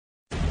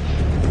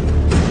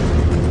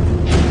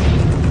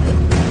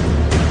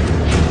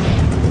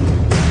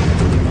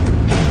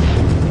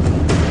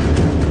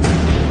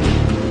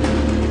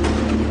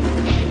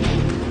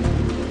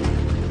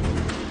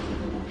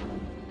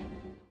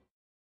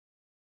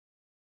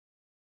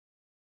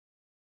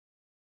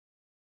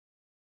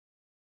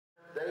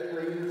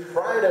Eileen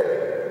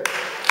Friday.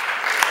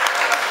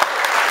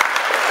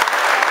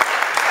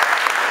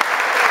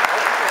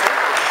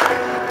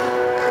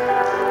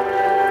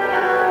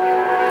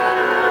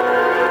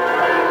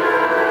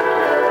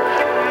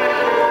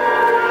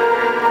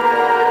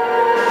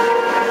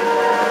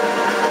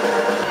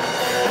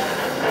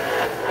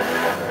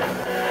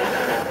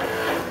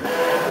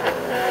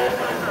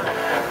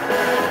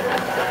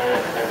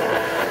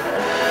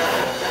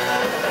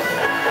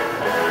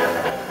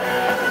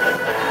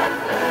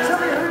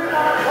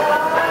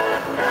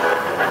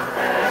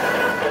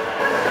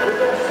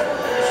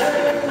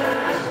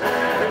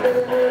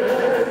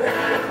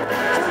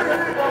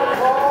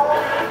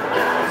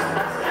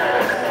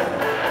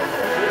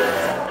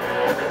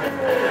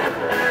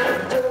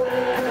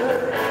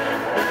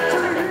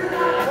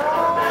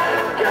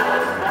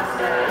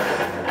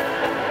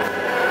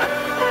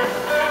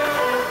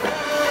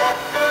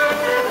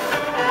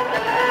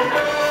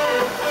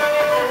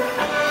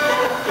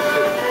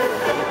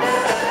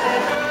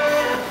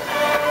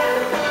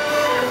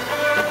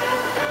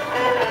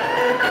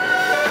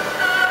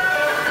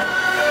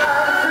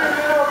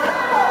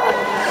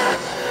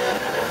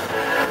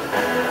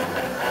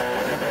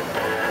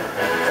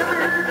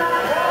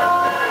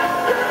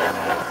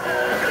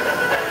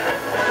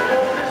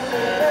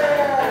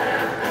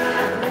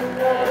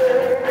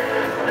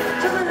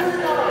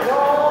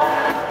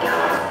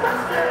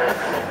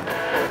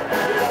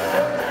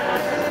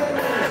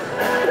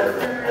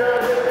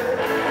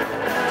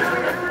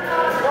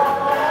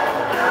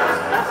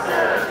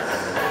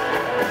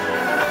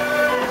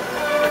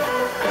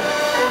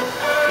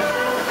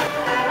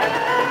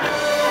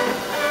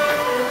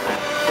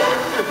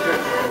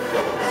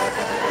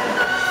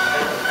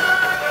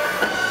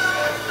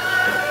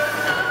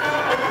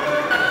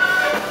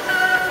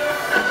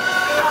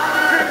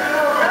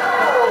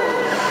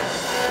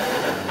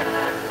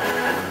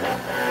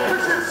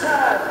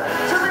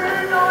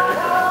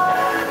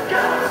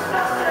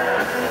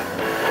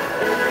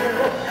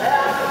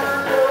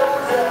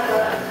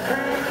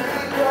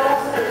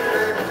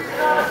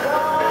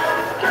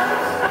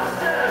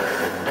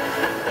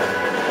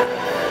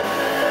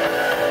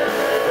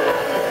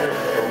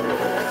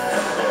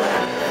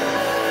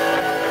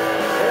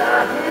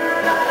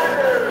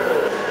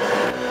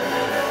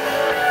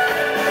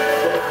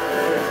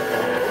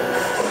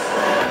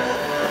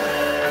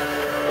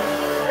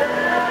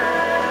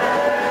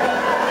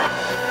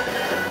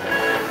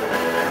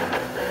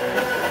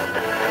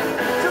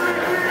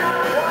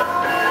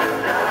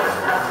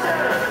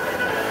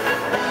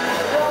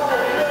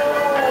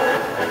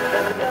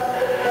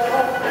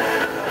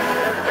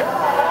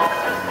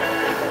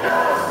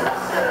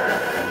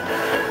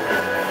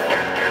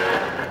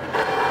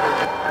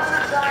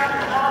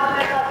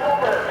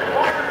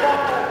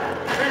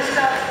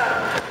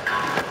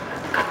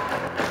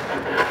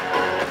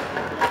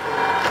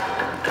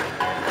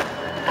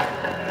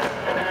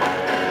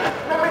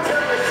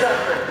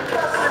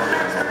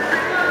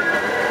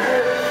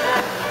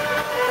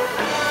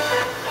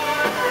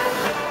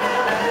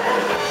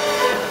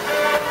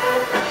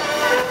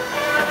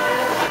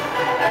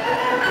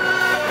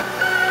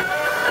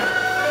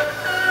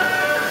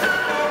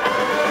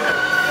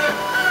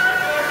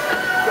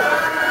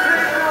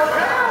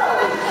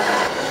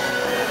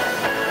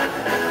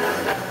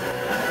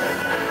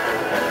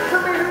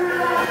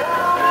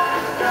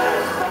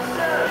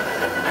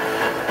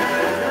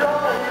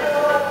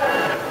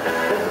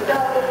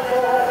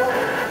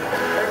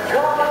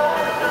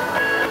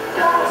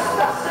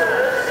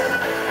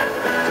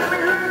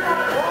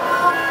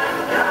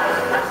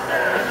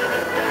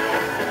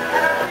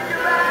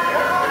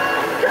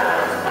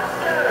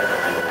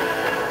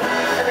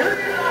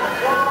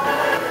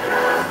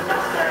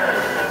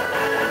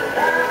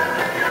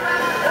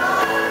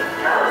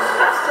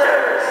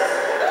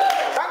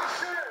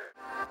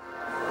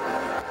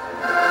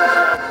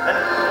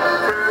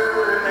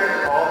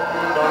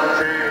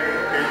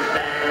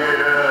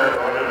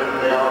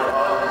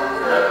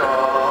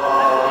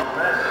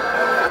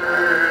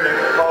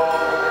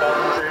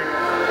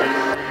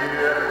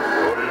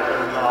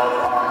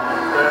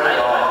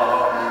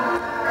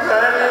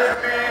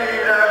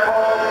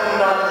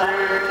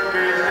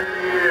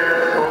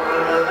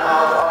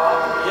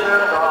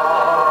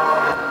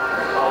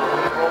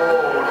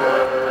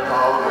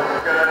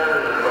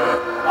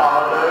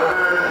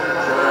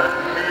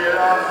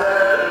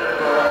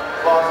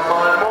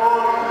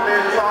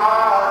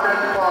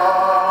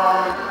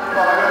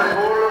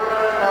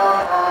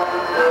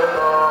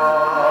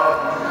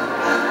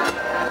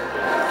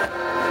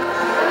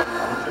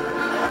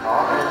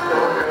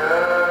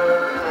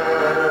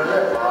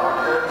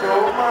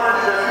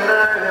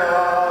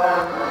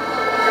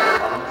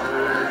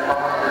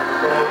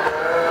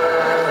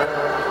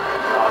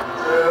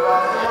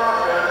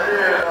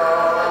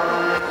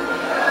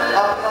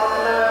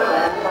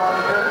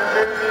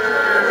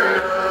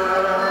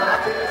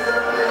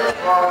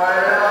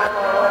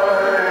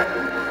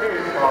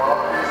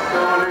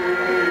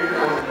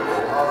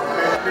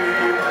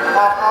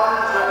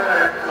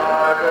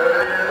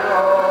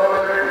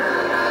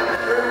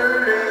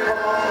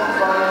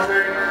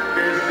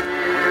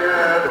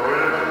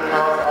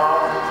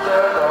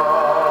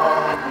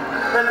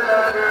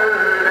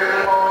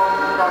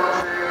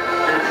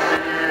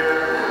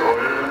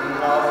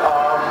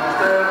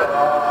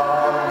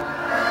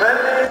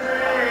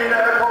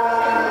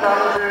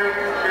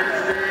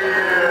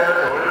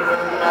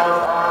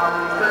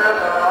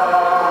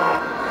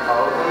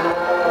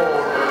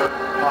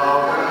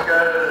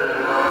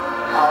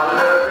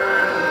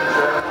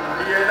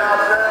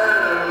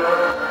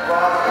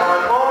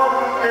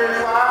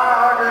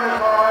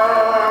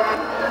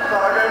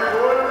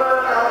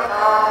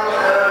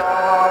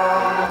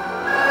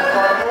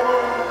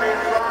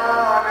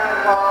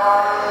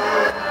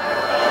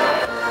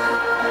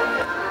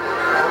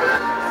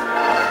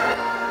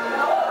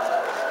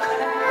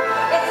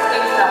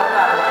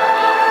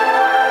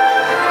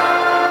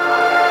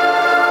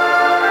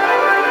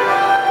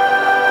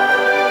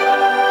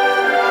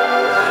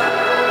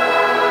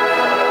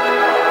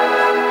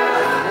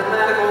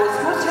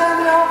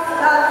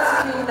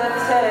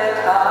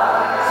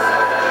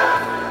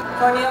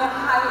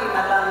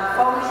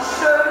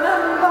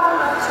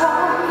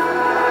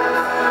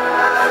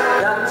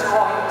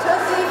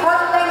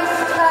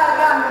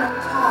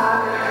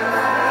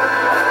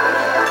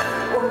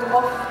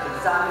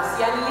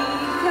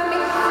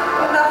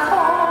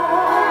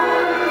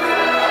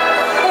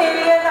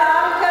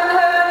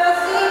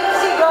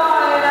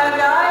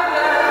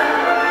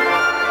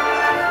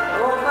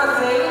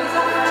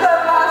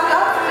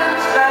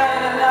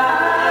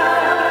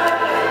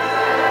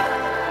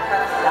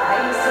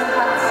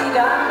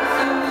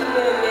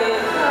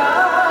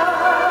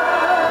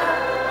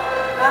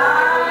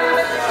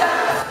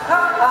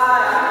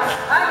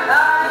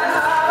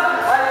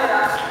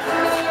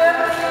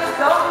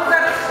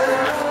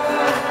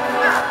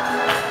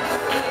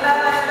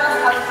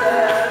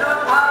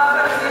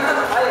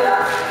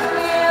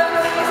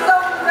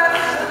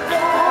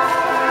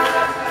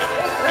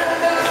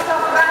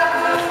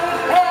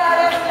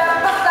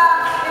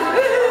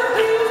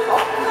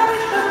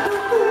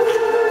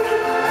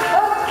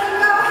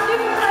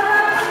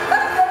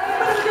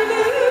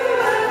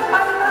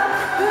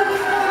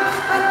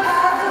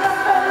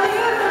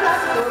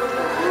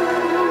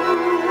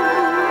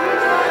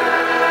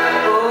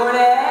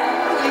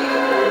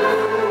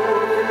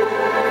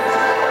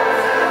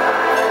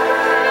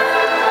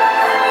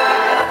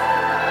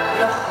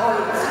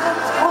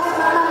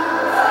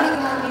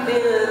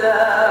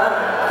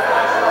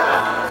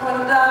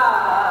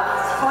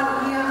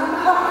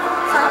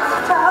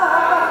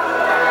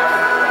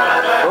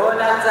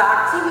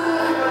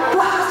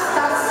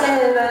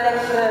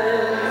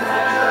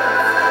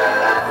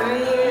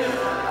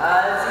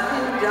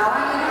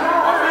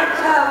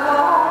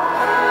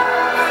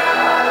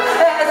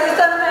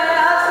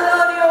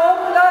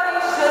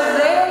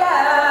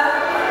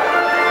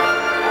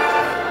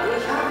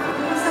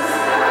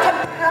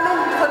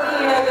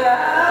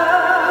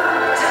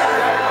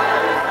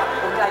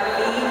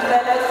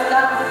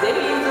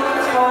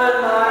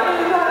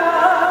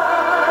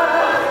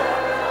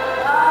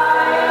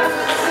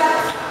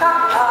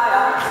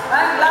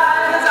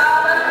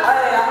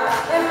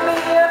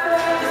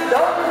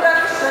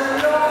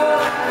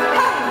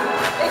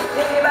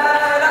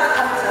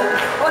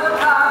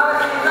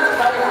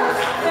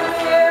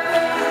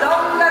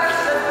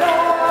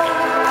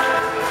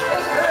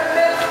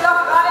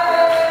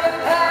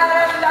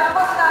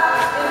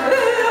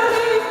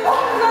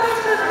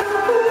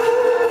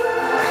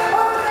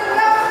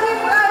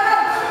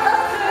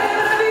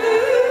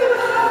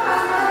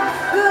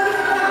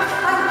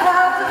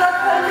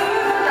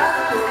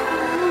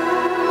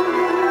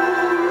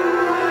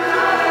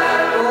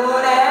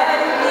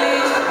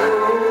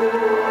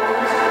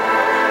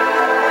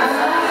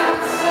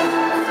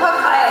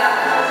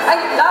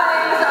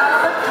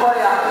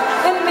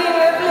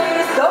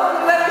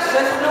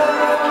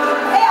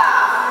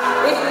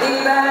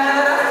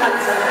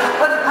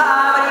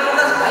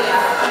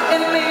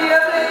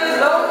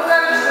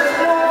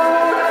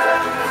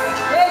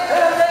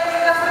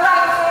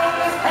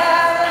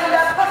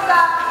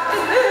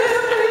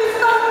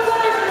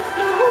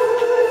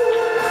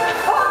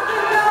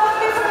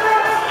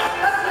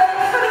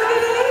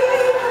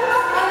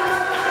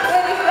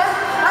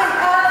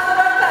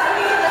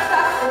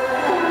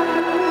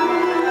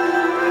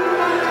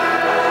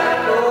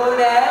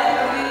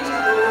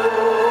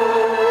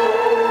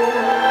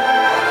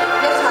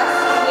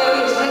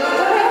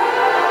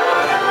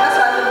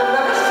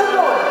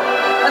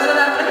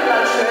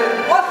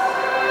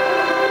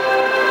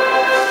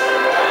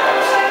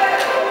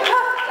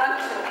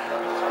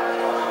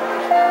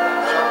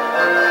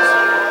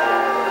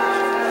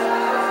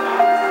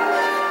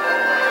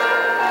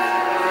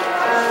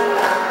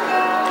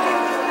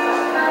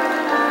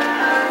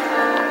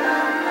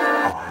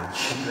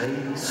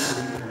 lay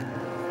sleeping.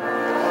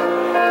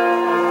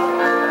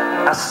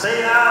 I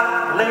stay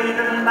out late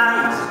at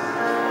night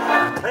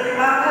and play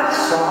my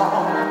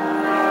song,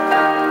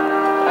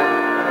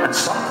 and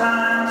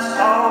sometimes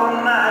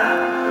all night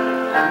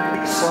can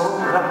be so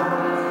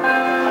long.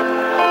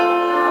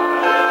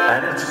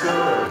 And it's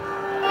good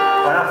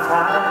when I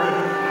finally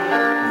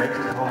make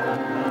it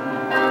home.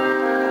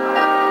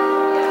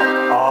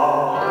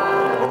 All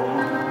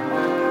alone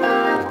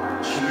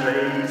while she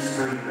lays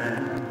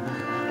sleeping.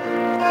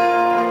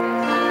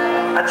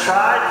 I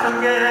tried to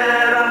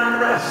get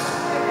undressed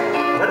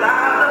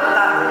without the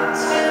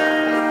lights,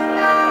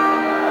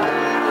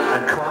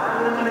 and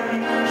quietly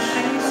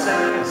she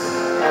says,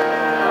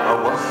 "Oh,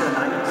 what's your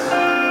night?"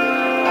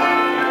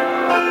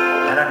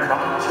 And I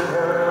come to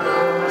her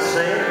and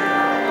say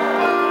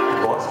it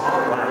was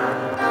alright,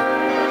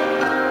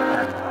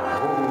 and I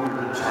hold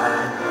her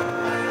tight.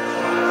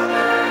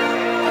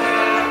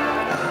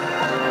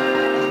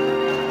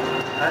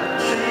 And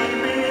she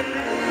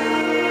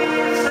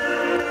believes in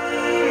me.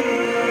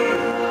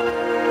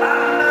 I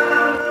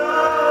never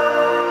know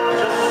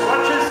just what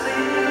she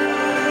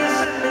sees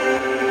in me.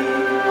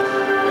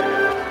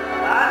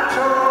 I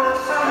told her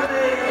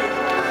someday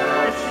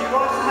if she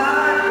was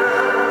my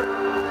girl,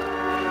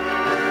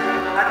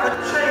 I could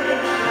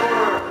change the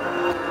world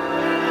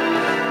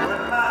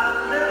with my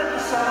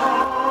little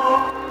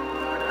song.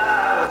 But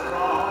I was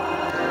wrong.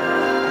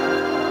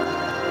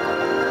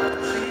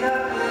 She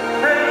had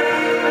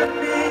faith in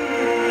me,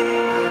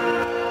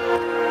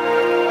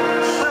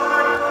 so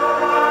I go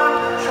on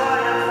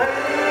trying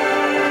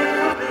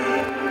faithfully.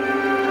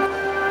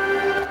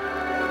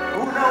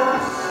 Who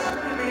knows,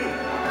 maybe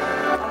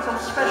on some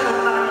special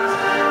night,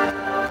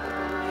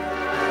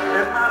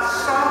 if my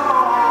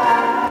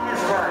song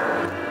is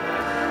right,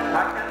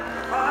 I can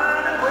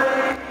find a way,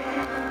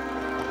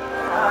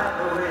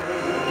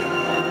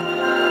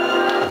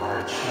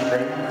 while she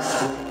lays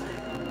sleeping.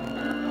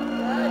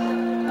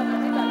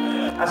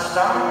 I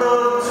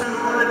stumble to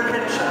the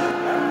kitchen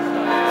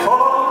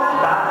for a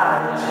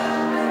bite,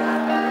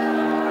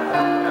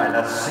 and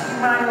I see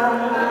my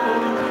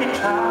old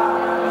guitar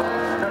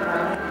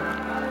tonight,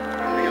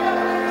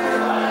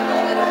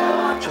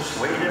 just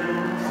waiting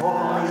for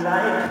me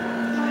like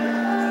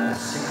a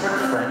secret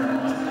friend.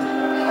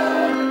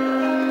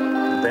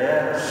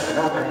 There's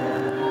no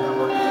end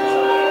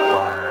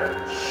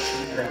while she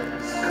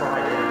lays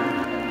crying.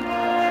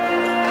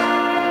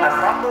 I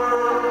fumble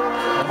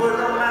with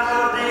a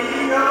melody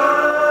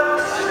or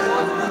two,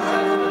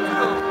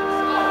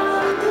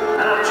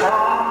 and I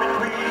torn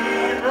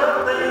between the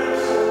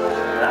things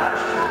that I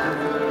should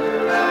do.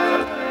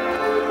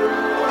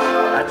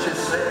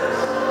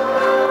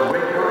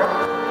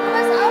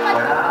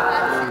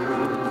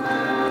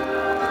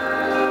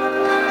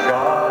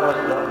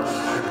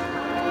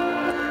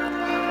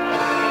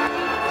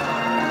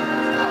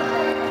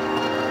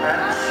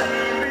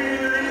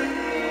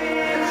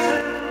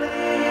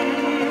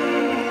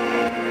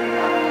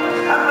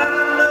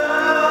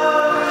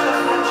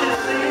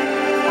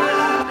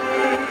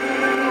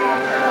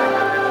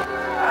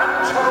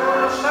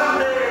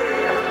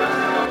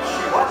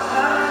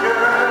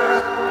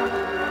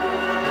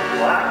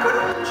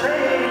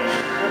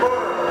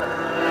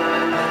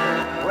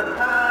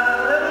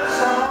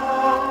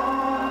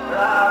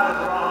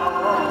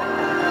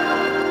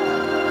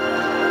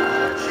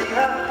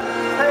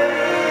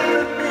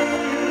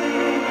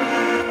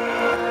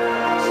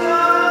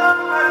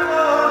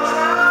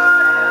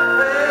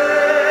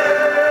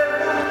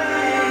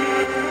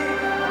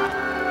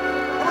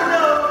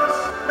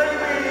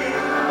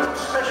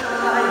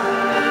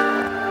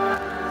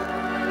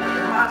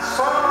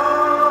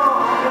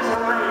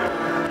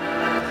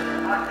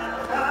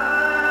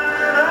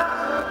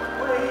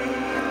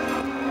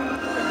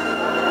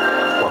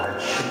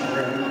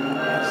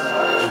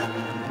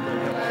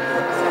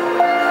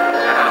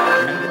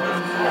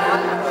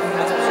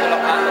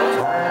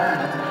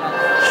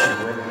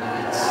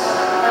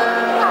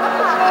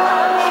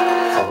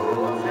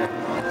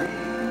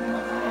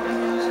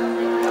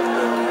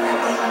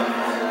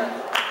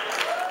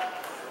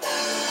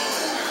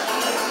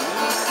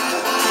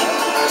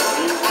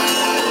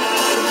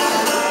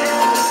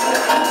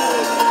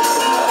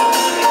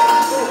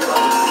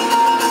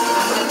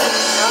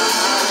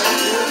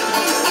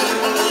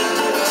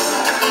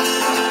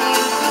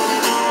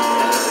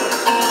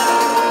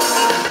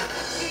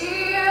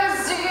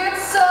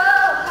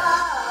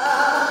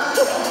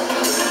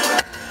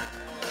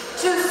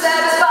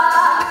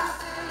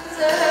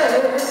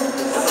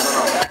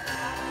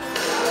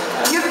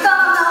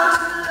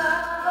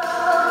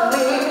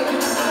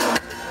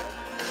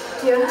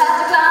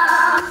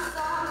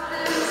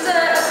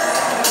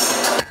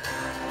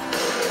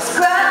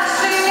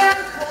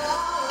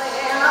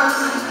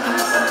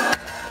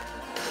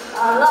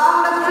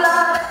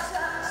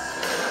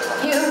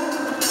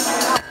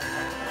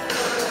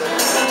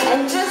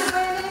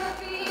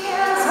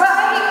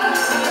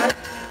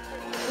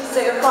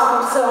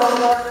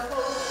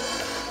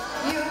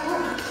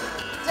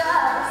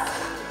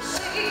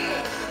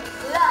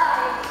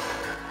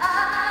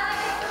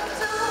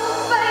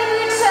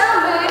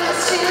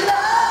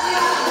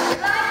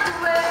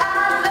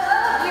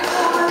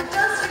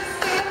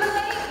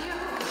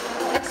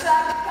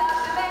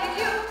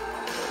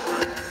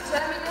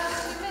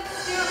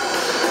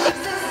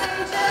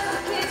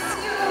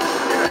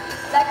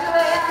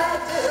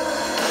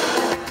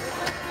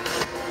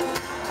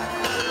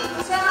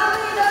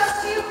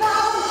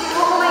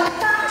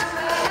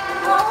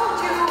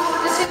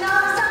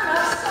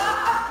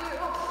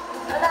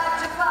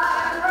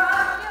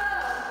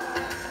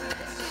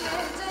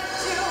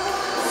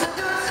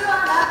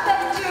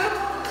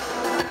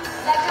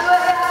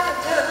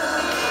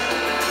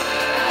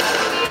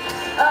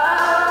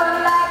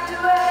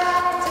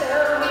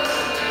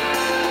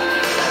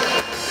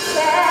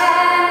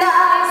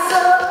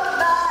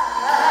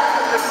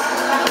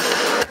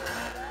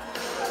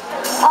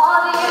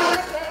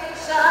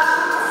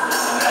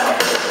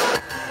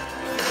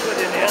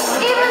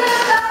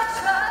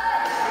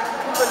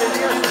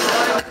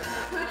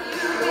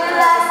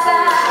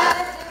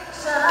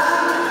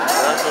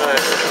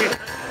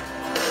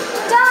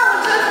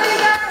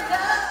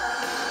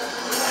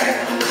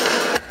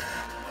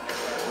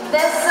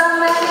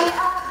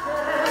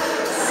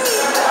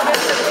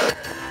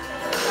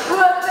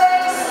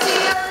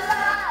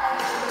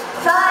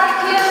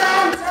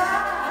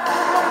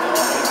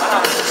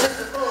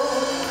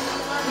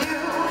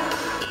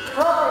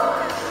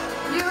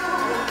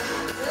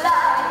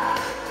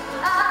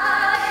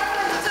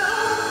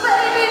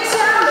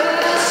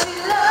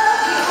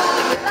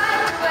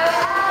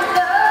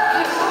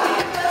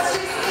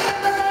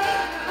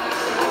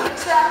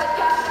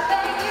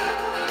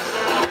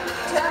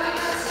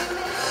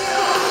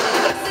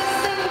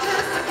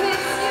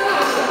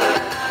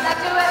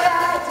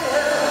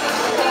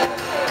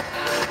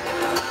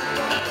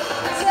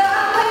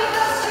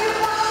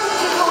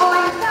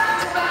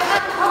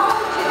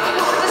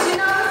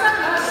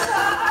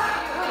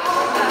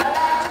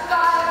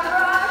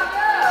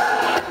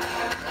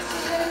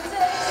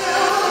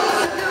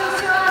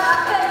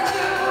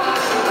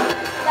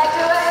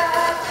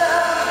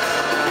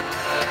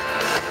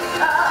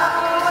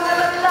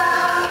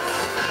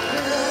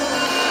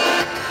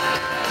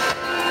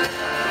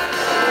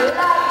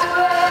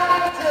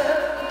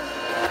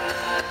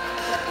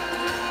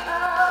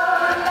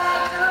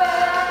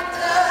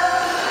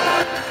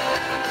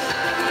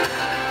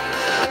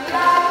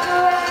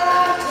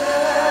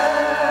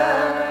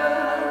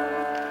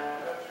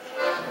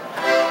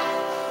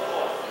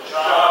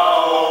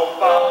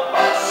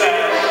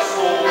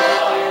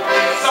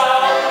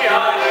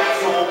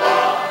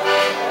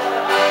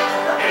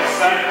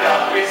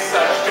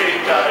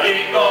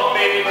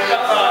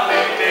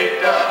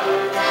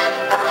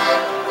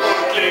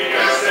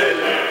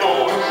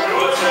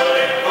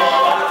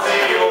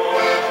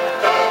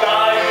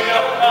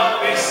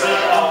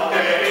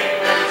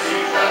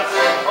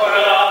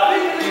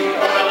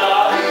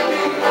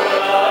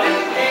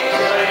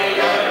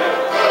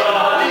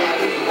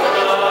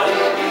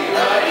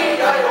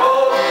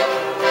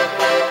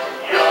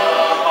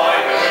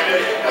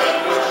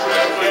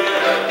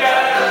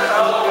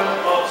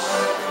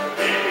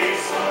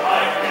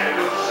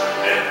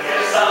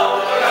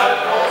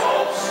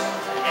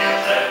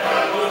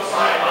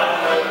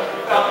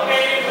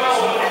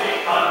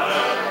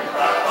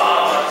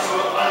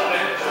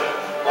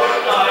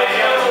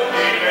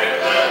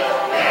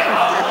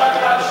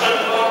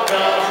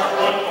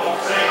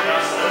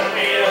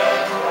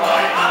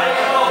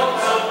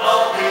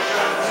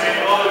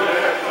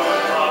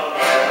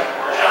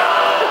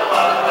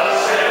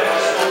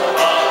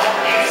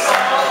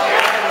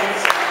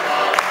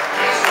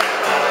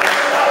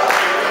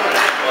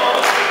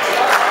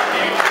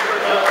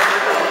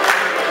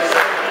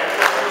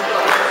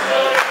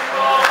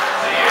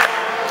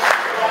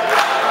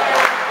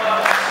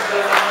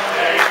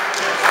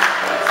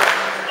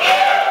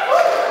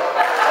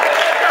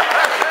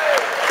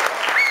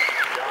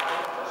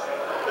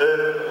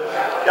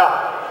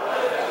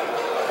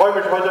 freue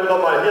mich heute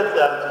nochmal hier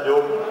sein zu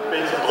dürfen. Ich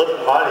bin zum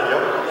dritten Mal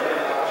hier.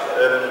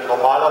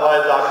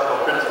 Normalerweise sage ich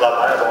noch Künstler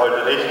rein, aber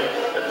heute nicht.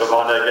 Wir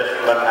waren ja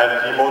gestern beim Herrn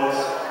Simons,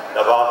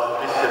 da war es ein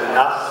bisschen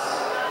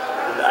nass,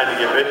 sind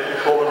einige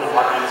weggekommen und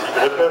hatten jetzt die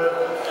Grippe.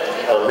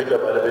 Also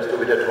mittlerweile bist du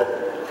wieder trocken.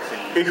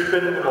 Ich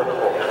bin immer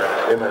trocken.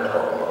 Immer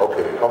trocken,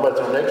 okay. Kommen wir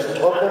zum nächsten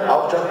Trocknen,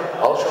 auch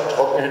schon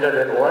trocken hinter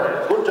den Ohren.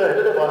 Gunther,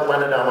 Hildebrandt,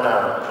 meine Damen und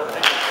Herren.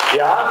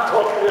 Ja,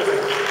 trocken ist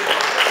es.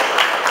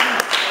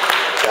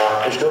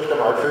 Ja, ich durfte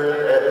mal fühlen,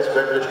 er ist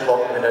wirklich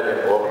trocken hinter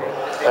den Ohren.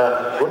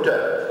 Gunther,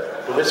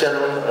 du bist ja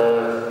nun,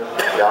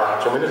 ja,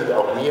 zumindest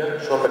auch mir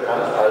schon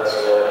bekannt als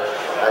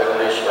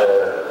eigentlich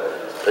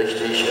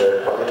richtig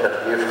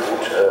qualitativ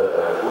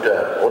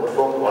guter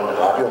Rundfunk- und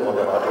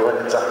Radiomoderator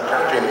in Sachen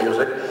Country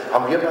Music.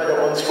 Haben wir beide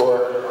uns vor,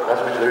 was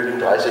mit Lügen,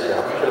 30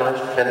 Jahren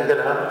vielleicht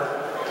kennengelernt?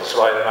 Das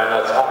war in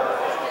meiner Zeit.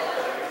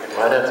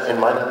 In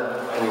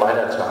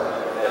meiner Zeit.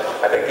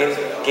 Bei der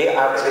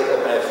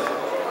GACMF.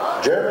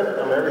 German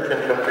American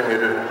Country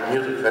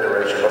Music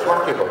Federation. Was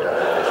macht ihr heute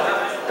eigentlich?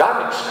 Gar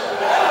nichts.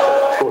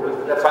 Gut.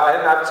 Der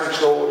Verein hat sich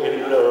so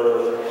in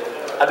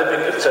alle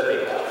Winde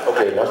zerlegt.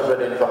 Okay, lassen wir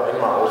den Verein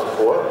mal außen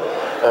vor.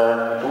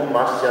 Du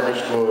machst ja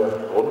nicht nur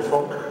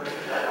Rundfunk,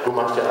 du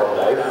machst ja auch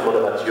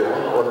Live-Moderation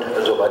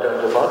und so weiter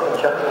und so fort. Und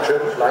ich habe einen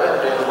schönen Flyer,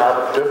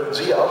 den dürfen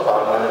Sie auch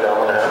haben, meine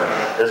Damen und Herren.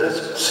 Das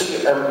ist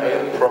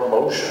CMA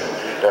Promotion.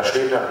 Da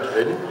steht da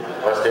drin,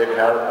 was der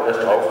Kerl alles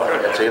drauf hat.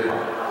 Erzähl mal.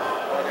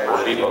 Oh,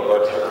 lieber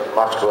Gott.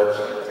 Mach's kurz.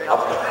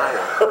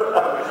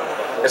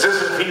 Es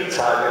ist eine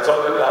Vielzahl. Ihr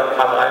solltet da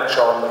mal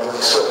reinschauen. Es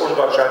ist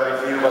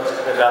unwahrscheinlich viel, was ich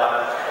mir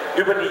da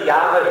über die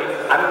Jahre hin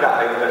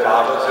angeeignet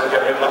habe. Es sind ja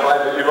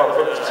mittlerweile über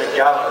 50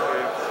 Jahre,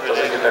 dass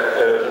ich in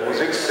der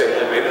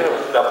Musikszene bin.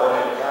 Und davon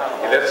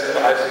die letzten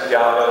 30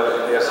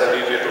 Jahre in erster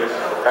Linie durch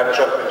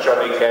Bekanntschaft mit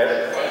Johnny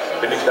Cash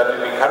bin ich dann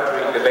in die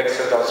Country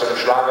gewechselt aus dem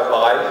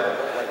Schlagerbereich.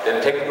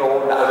 Denn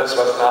Techno und alles,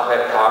 was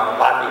nachher kam,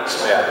 war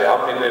nichts mehr. Wir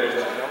haben in den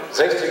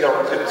 60er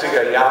und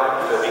 70er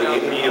Jahren für die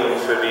EMI und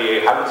für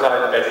die Hansa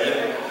in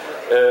Berlin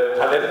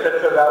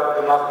Talentwettbewerbe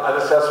gemacht.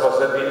 Alles das, was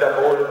der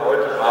Wiederholen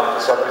heute macht,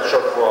 das habe ich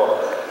schon vor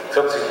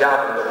 40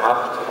 Jahren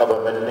gemacht.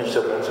 Aber wenn nicht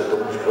so ganz so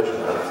dumme Sprüche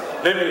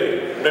hast.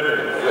 Nee.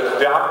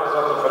 Wir haben das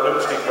also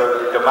vernünftig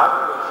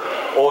gemacht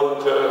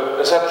und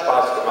es hat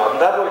Spaß gemacht.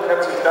 Und dadurch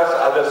hat sich das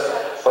alles,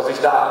 was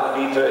ich da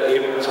anbiete,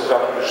 eben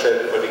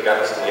zusammengestellt über die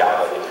ganzen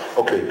Jahre.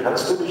 Okay,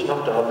 kannst du dich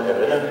noch daran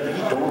erinnern,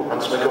 wie du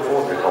ans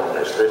Mikrofon gekommen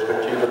bist? ist,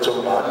 respektive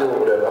zum Radio,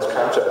 oder was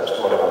kam zuerst,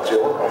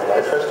 Moderation auf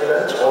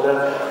Live-Festivals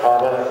oder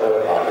aber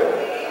Radio?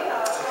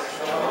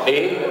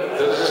 Nee,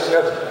 das ist ja,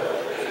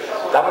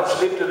 damals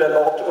lebte der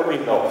Lord Uli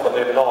noch von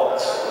den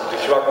Lords und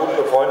ich war gut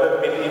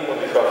befreundet mit ihm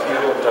und ich war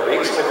viel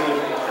unterwegs mit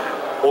ihm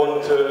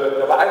und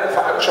da war eine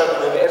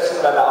Veranstaltung in Essen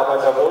bei der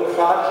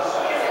Arbeiterwohlfahrt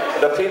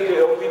und da fehlte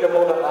irgendwie der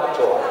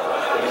Moderator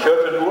und ich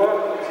hörte nur,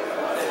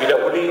 wie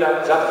der Uli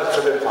dann sagte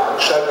zu dem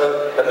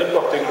Veranstalter, dann nimm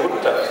doch den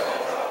Gunther.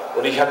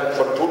 Und ich hatte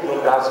von Tuten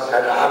und Blasen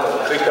keine Ahnung.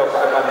 Ich kriegte auf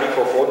einmal ein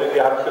Mikrofon in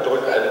die Hand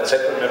gedrückt, einen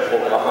Zettel mit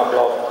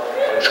Programmablauf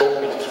und schob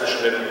mich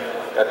zwischen den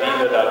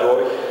Gardinen da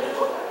durch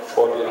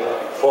vor den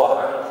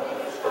Vorhang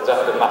und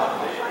sagte, mach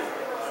nicht.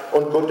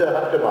 Und Gunther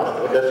hat gemacht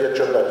und das jetzt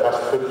schon seit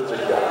fast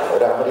 50 Jahren.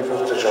 Oder haben wir die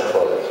 50 schon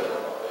voll?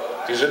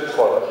 Die sind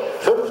voll.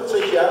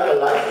 50 Jahre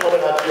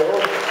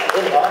Live-Moderation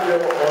im Radio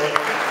und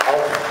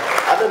auf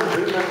allen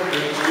Bühnen,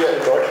 die hier in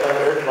Deutschland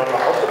irgendwann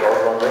mal aufgebaut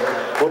worden sind.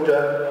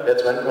 Gunther,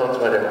 jetzt wenden wir uns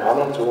mal dem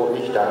Arno zu.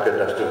 Ich danke,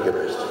 dass du hier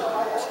bist.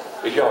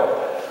 Ich auch.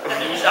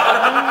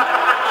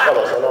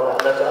 Aber was soll auch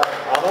anders sagen?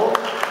 Arno,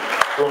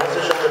 du hast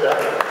es schon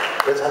gedacht.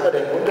 Jetzt haben wir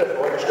den Gunther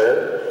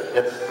vorgestellt.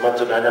 Jetzt mal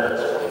zu deiner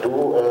Person.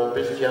 Du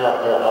bist ja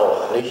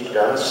auch nicht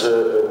ganz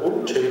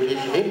untätig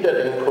hinter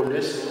den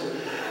Kulissen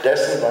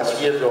dessen, was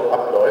hier so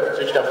abläuft,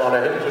 sich da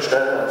vorne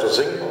hinzustellen und zu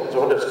singen und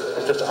so, das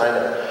ist das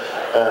eine.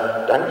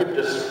 Dann gibt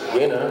es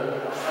jene,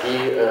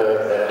 die,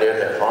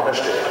 der vorne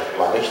steht,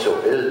 mal nicht so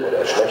wild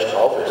oder schlecht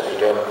drauf ist, die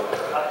dem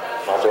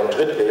mal so einen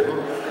Tritt geben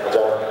und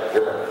sagen,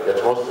 Junge,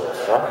 jetzt musst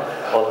du. Ja?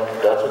 Und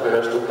dazu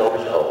gehörst du, glaube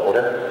ich, auch,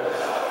 oder?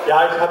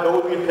 Ja, ich habe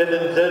ungefähr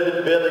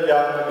denselben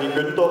Werdegang wie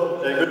Günther.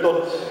 Günther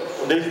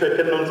und ich, wir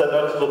kennen uns seit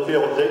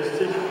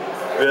 1964.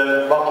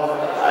 Wir waren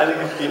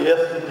eigentlich die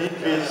ersten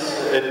DJs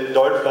in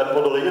Deutschland,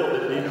 moderierende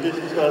DJs,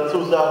 muss man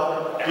dazu sagen.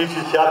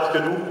 Dieses Jahr hat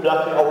genug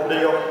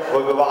Plattenaufleger,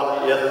 aber wir waren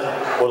die ersten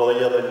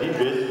moderierenden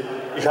DJs.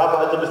 Ich habe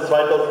also bis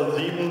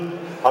 2007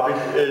 habe ich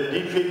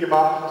DJ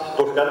gemacht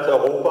durch ganz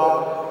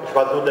Europa. Ich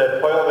war so der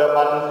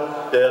Feuerwehrmann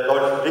der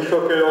deutschen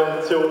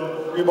Lichthockey-Organisation.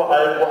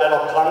 Überall, wo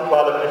einer krank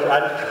war, da bin ich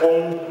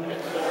eingesprungen.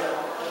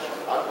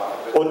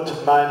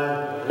 Und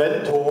mein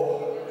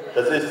Mentor,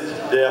 das ist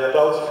der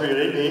Klaus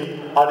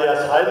Quirini,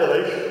 alias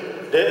Heinrich,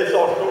 der ist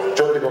auch...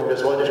 Entschuldigung,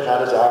 das wollte ich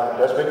gerade sagen.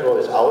 Das Mikro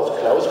ist aus.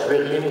 Klaus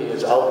Quirini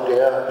ist auch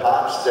der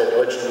Papst der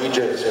deutschen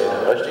DJ-Szene,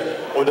 richtig?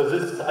 Und das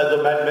ist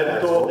also mein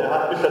Mentor, der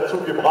hat mich dazu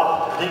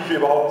gebracht, DJ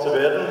überhaupt zu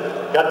werden.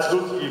 Ganz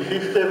lustige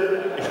Geschichte.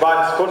 Ich war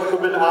in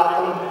Skotskop in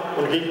Aachen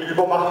und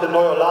gegenüber machte ein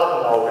neuer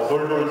Laden auf,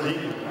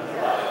 007.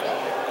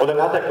 Und dann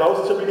hat der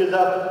Klaus zu mir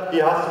gesagt,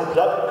 hier hast du ein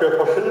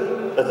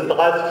Plattenköfferchen, da sind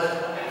 30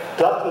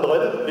 Platten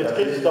drin, jetzt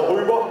gehst du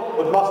darüber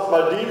und machst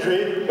mal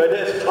DJ, weil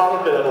der ist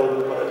krank, der da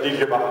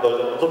DJ machen soll.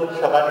 So bin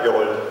ich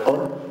hereingerollt.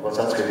 Und, was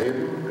hat es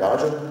gegeben?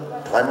 Gage?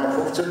 3,50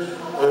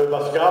 Mark?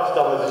 Was gab es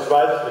damals? Ich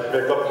weiß nicht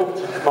mehr. Ich glaube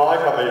 50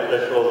 Mark haben wir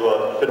gekriegt oder so.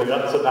 Für die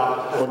ganze Nacht.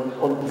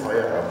 Und ein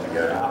Feierabend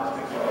hier.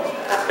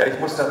 Ja, ich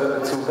muss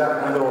dazu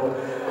sagen, also,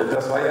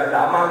 das war ja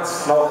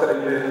damals noch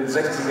in den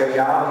 60er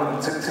Jahren,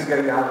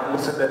 70er Jahren,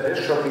 musste der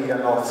Diskjockey ja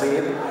noch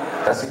sehen,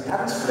 dass die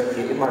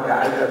Tanzfläche immer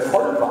geeignet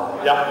voll war,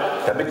 ja,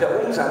 damit der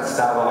Umsatz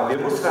da war. Wir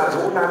mussten also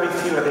unheimlich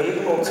viel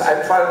reden, uns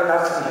einfallen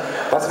lassen,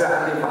 was wir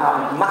an dem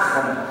Abend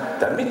machen,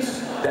 damit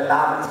der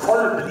Laden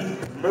voll blieb,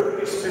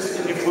 möglichst bis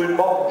in die frühen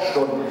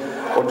Morgenstunden.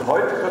 Und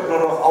heute wird nur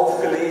noch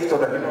aufgelegt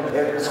oder hin und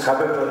her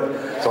geskrabbelt und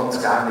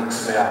sonst gar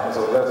nichts mehr.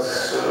 Also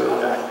das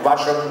war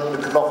schon eine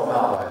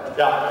Knochenarbeit.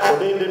 Ja,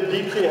 und neben dem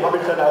DJ habe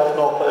ich dann auch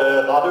noch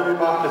Radio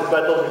gemacht, bis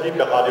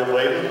 2007 Radio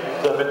Bremen,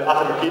 zusammen mit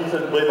Achille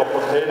Kinzel, Bremer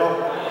Container,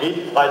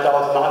 geht weiter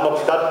aus einer anderen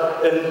Stadt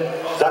in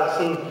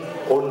Sachsen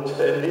und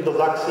in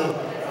Niedersachsen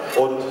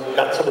und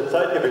ganz tolle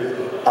Zeit gewesen.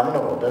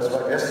 Arno, das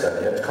war gestern,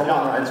 jetzt kommen wir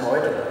mal eins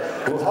heute.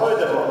 Du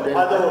heute,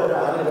 also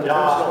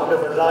ja,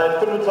 seit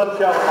 25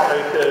 Jahren mache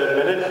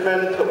ich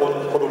Management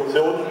und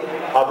Produktion,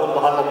 habe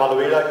unter anderem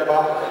Manuela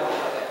gemacht,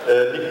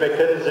 Nick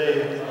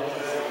McKenzie,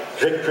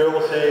 Jack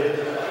Jersey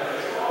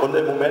und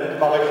im Moment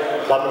mache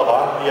ich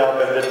Sandra, die ja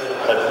beim letzten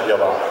Treffen hier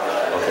war.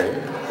 Okay,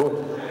 gut.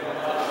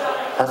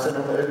 Hast du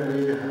noch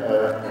irgendwie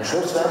einen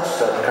Schlusssatz?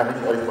 Dann kann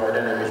ich euch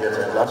beide nämlich jetzt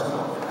entlassen.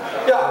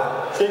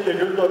 Ja, ich denke,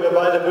 Günther, wir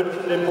beide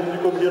wünschen dem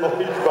Publikum hier noch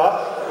viel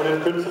Spaß und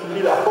den Künstlern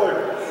viel Erfolg.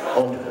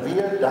 Und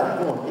wir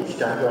danken und ich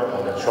danke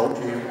und das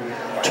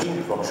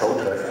Showteam vom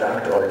Showtreff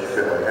dankt euch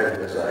für euer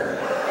Hiersein.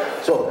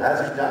 So,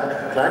 herzlichen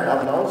Dank. Kleinen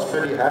Applaus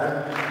für die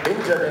Herren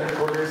hinter den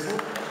Kulissen.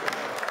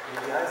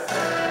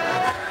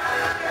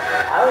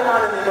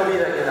 Einmal immer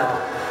wieder, genau.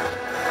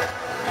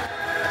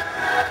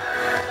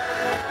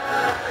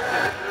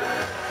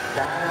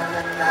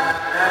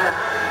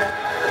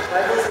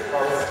 Bei Musik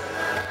raus.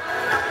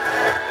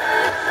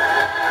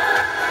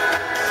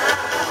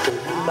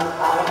 Immer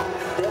auf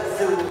der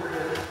Suche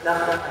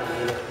nach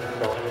einem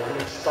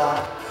neuen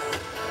Spaß.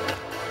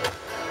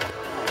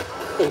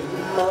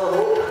 Immer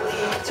hoch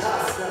die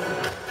Tassen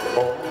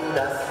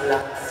das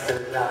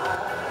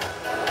Lachsglas.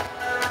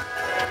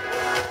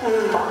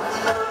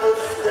 Manchmal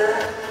wusste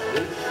ich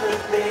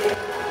nicht mehr,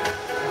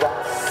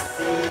 was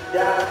sie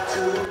da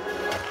tut.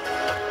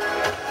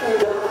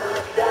 Doch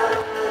dann,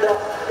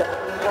 doch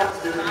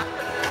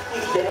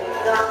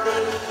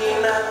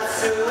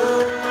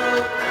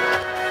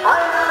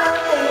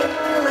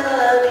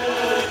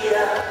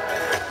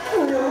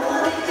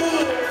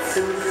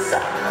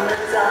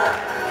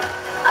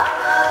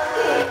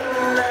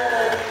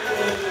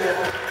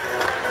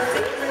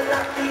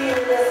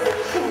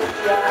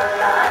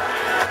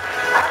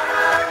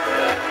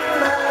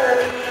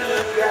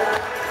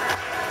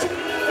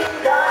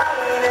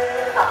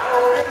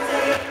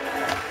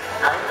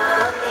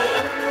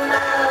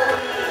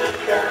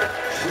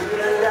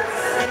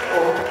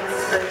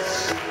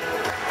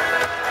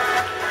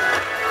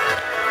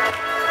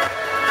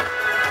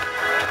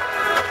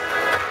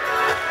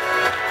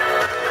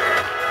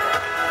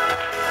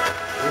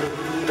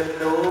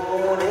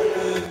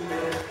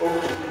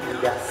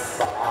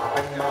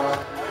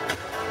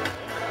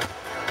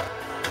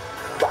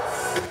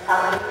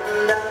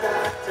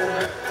Anderndachten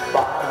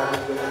war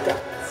mir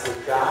ganz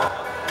egal.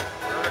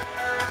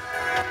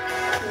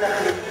 Nach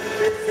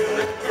Liebe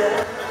sehnte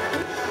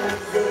ich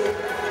mich sehr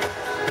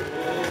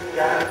den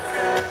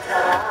ganzen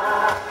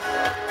Tag.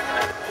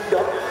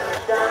 Doch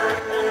dann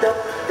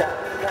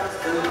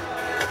kamst du,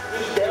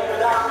 ich denke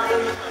gar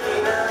nicht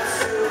mehr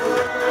zu.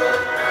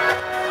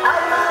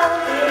 Einmal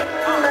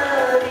immer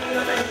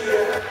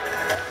wieder,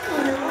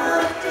 nur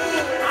mit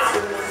dir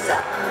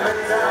zusammen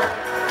sein.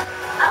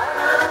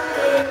 Einmal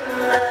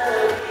immer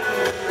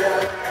wieder,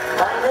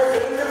 meine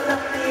Sehnsucht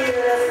nach dir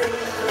lässt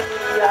mich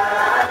nie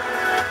allein.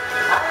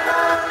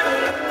 Einmal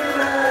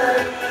immer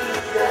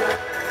wieder,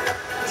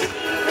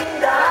 tief in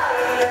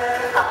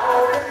deinen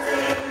Augen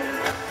sehen.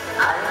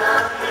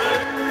 Einmal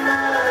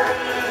immer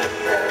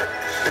wieder,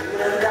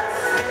 spüren, dass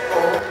wir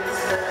uns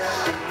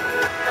verstehen.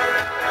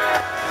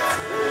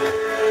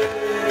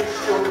 Zähle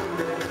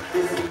Stunden,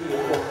 bis wir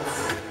uns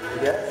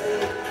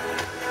wiedersehen.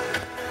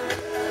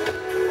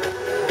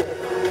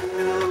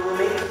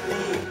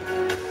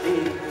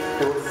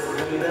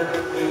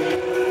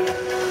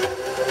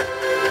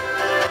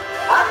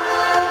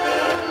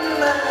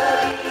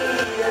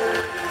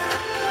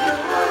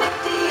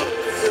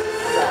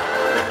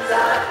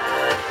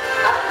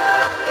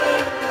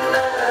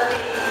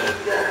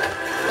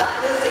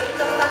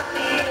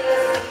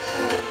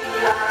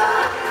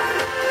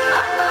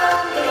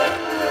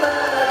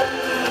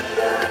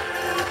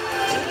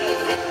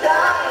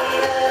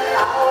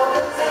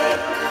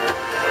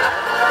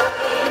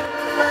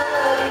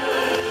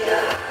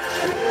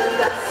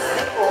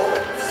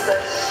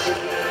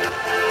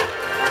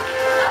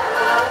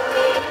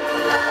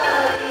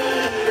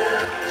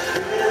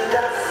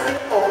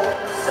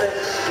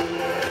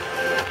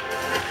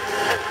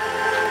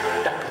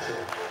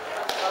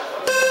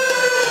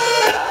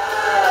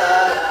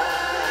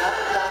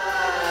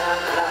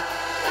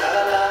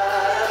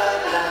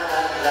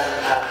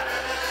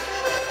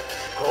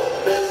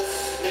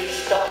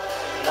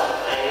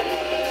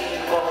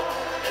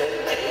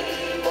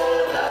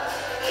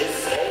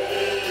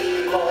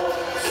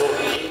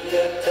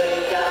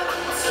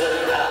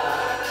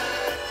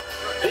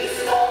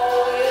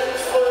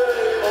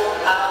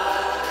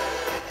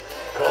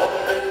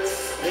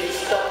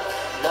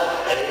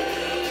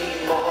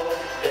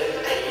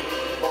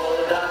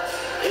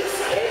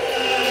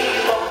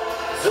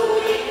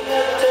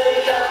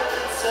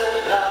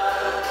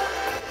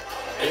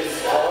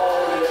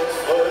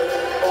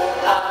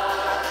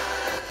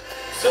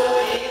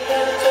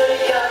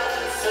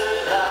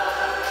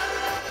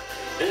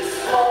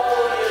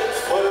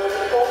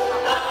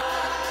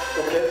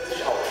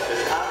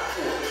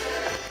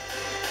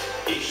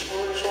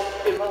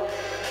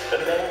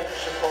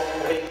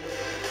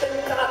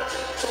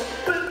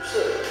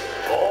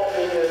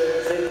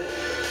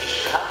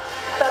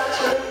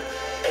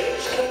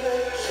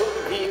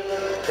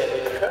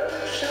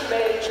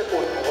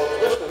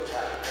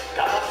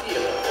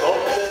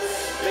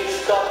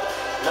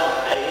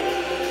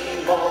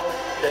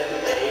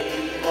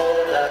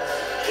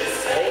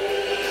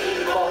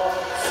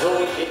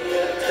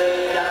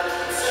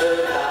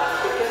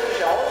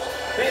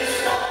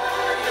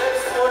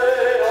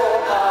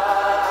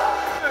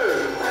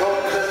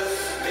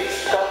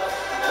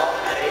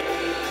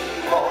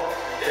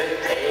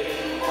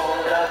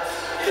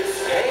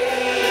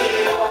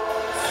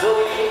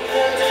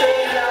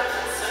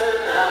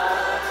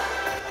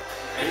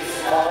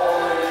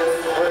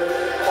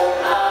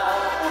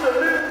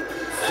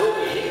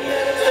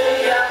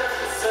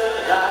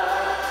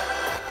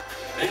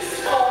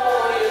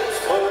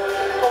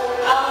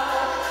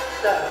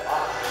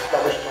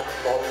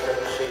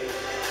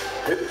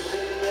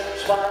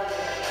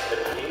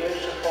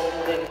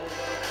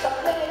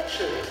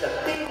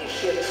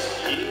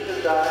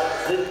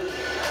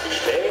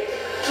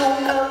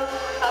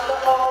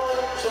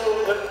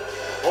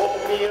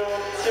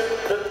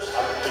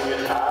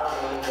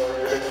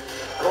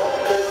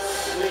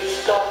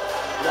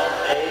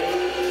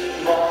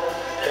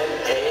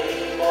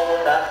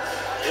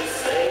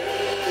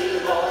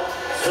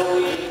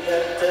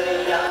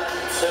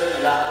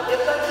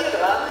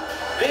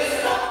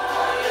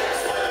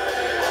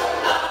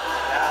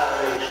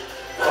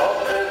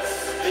 Kommt es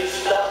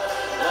nicht doch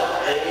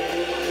noch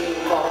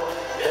einmal,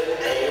 denn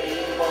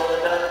einmal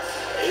das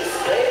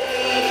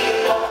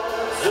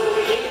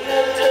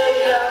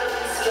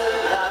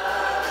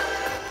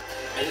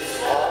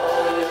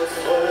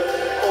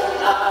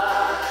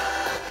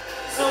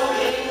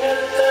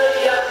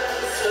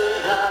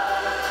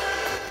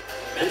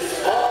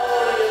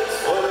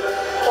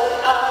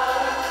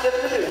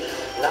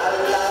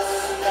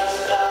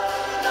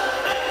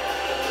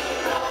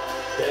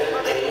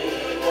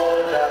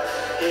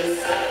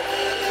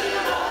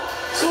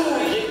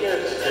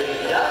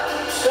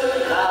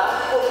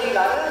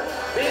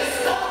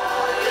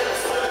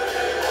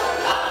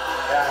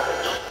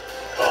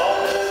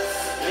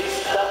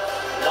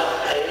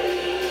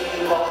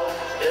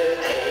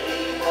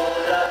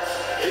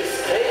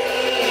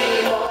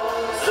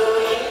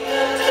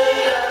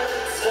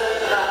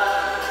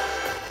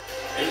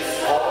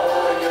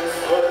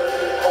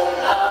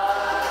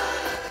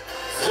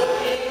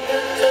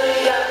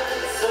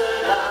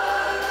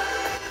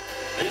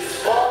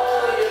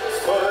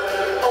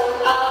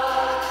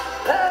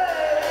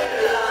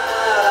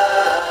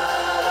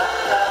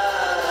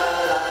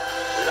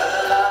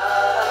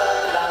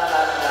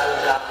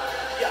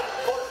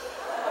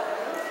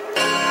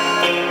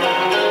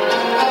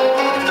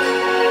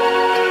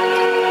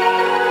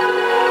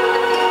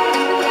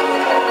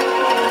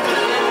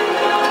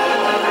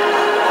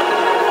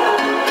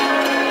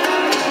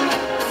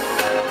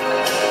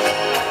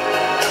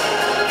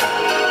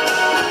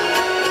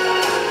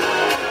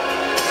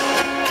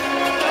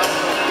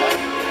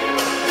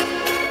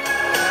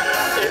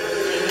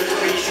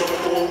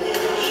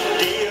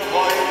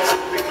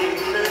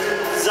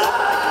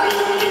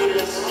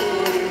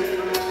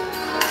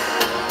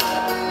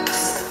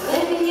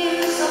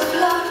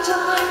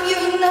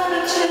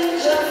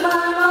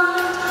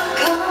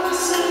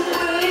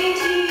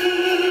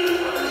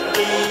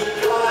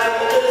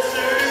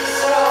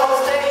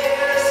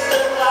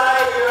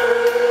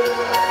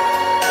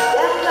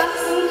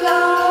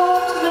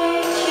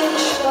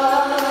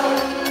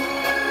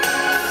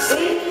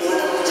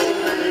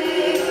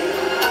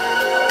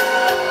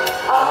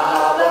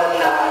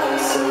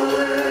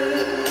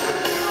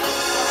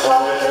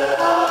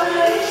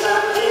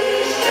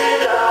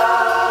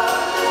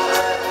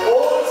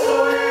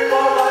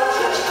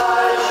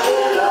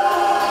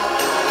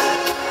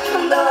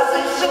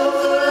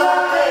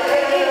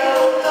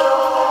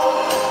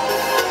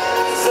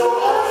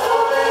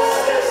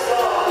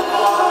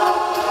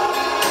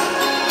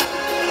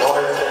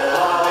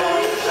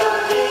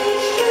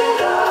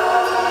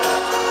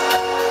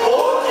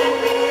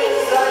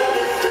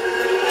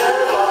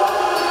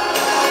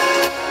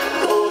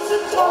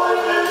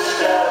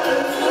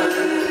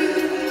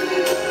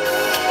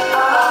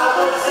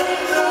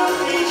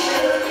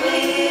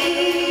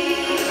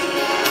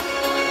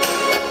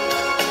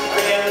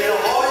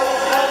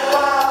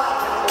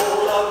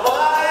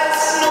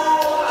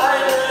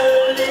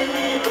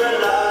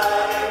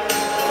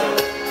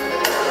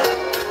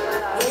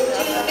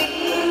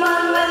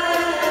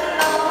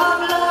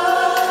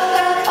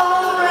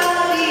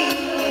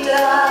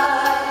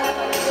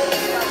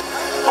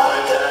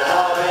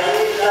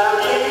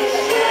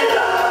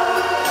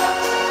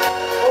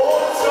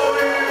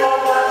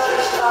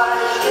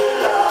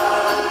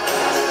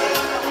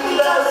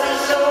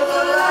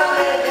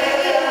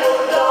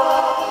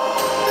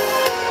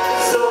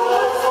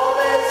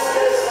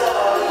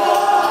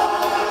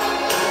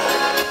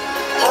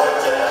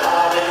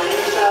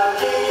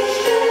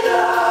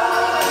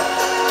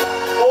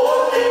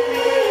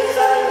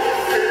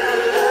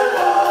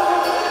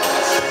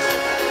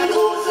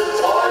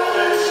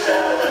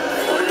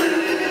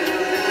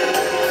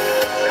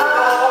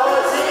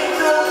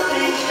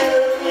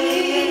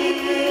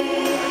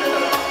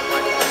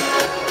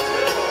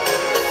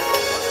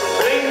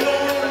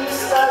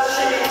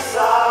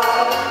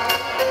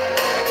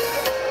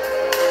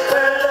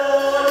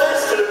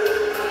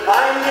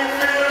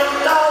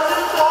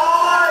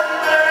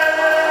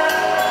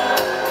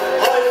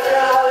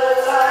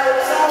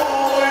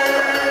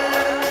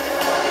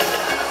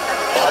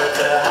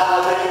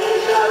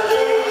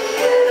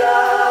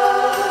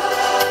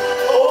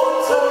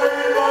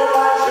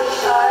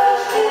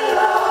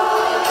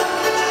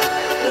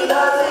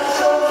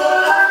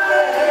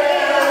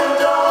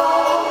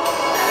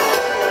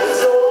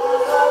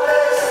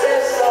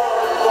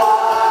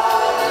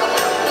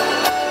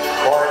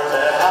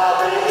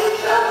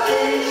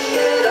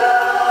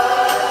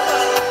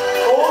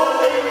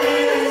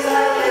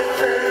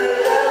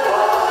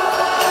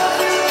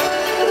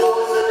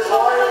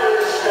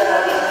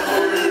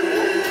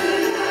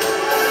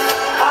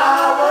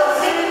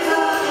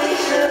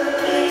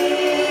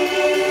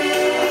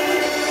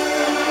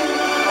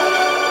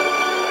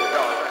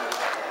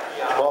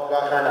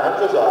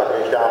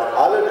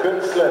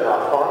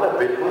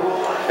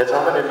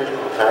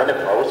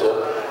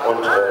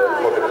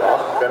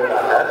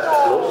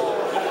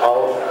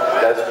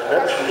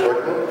Knöpfchen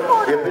drücken.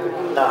 Wir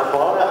bitten nach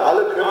vorne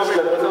alle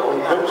Künstlerinnen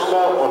und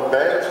Künstler und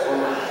Bands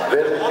und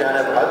wer sich gerne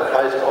im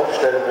Halbkreis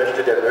aufstellen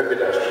möchte, der möge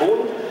das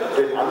tun.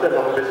 Den anderen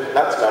noch ein bisschen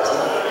Platz lassen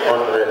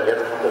und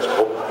jetzt kommt das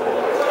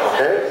Gruppenbild.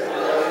 Okay?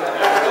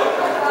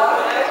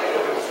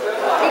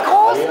 Die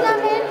Großen da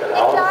hinten,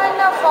 die Kleinen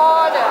da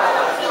vorne.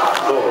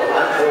 So, 1,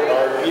 2,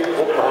 3, 4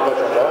 Gruppen haben wir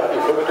schon da. Die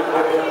 5.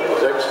 Gruppe, die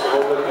 6.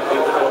 Gruppe, die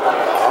 7. Gruppe.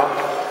 Ja,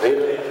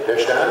 der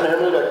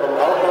Sternenhimmel, der kommt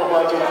auch noch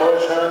mal zum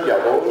Vorschein.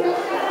 Jawohl.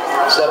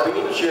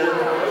 Sabinchen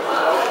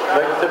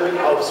möchte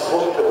mit aufs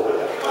Foto.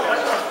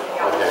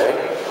 Okay.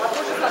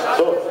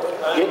 So,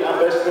 geht am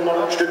besten noch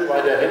ein Stück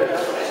weiter hin.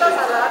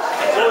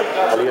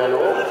 Hallihallo.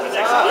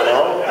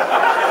 Genau.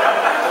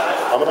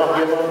 Haben wir noch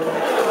jemanden?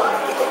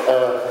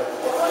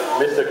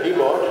 Mr.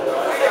 Keyboard.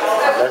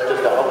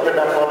 Möchtest du auch mit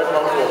nach vorne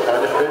kommen? So ein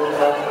kleines Bildchen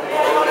machen.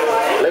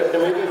 Leg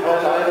eine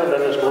Midi-File ein und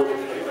dann ist gut.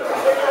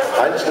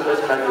 Meinst du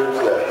bist kein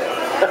Künstler?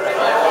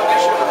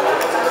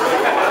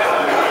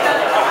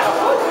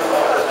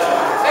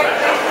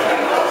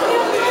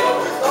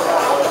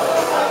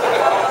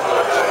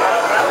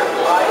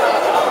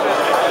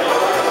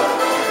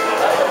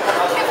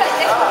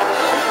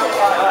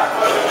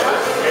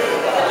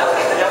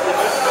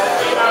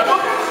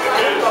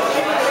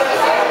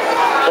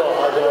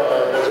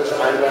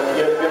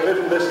 Wir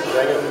müssen ein bisschen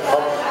drängen.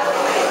 Komm.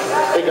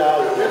 Egal,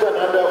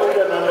 übereinander,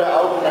 untereinander,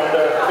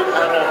 aufeinander,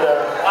 miteinander.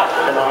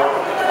 Genau.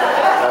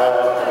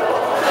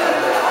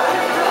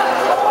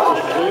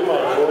 Ich knie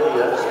mal vor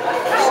dir.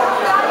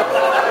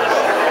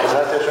 Das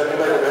hast du ja schon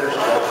immer gewünscht.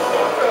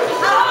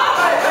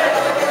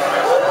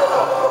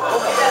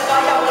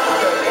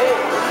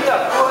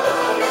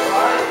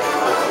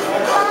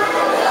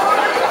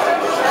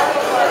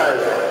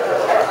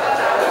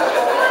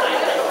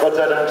 Gott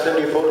sei Dank sind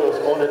die Fotos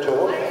ohne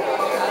Ton.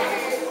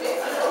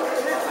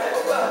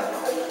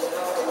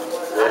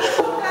 Wer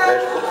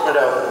spuckt mir da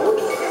auf den Hut?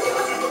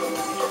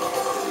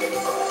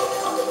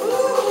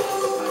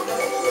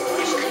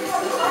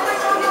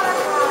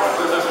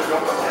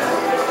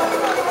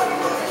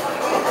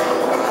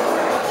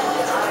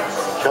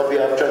 Ich hoffe,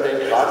 ihr habt schon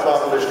den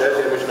Gradwagen bestellt,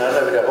 der mich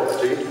nachher wieder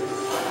hochzieht.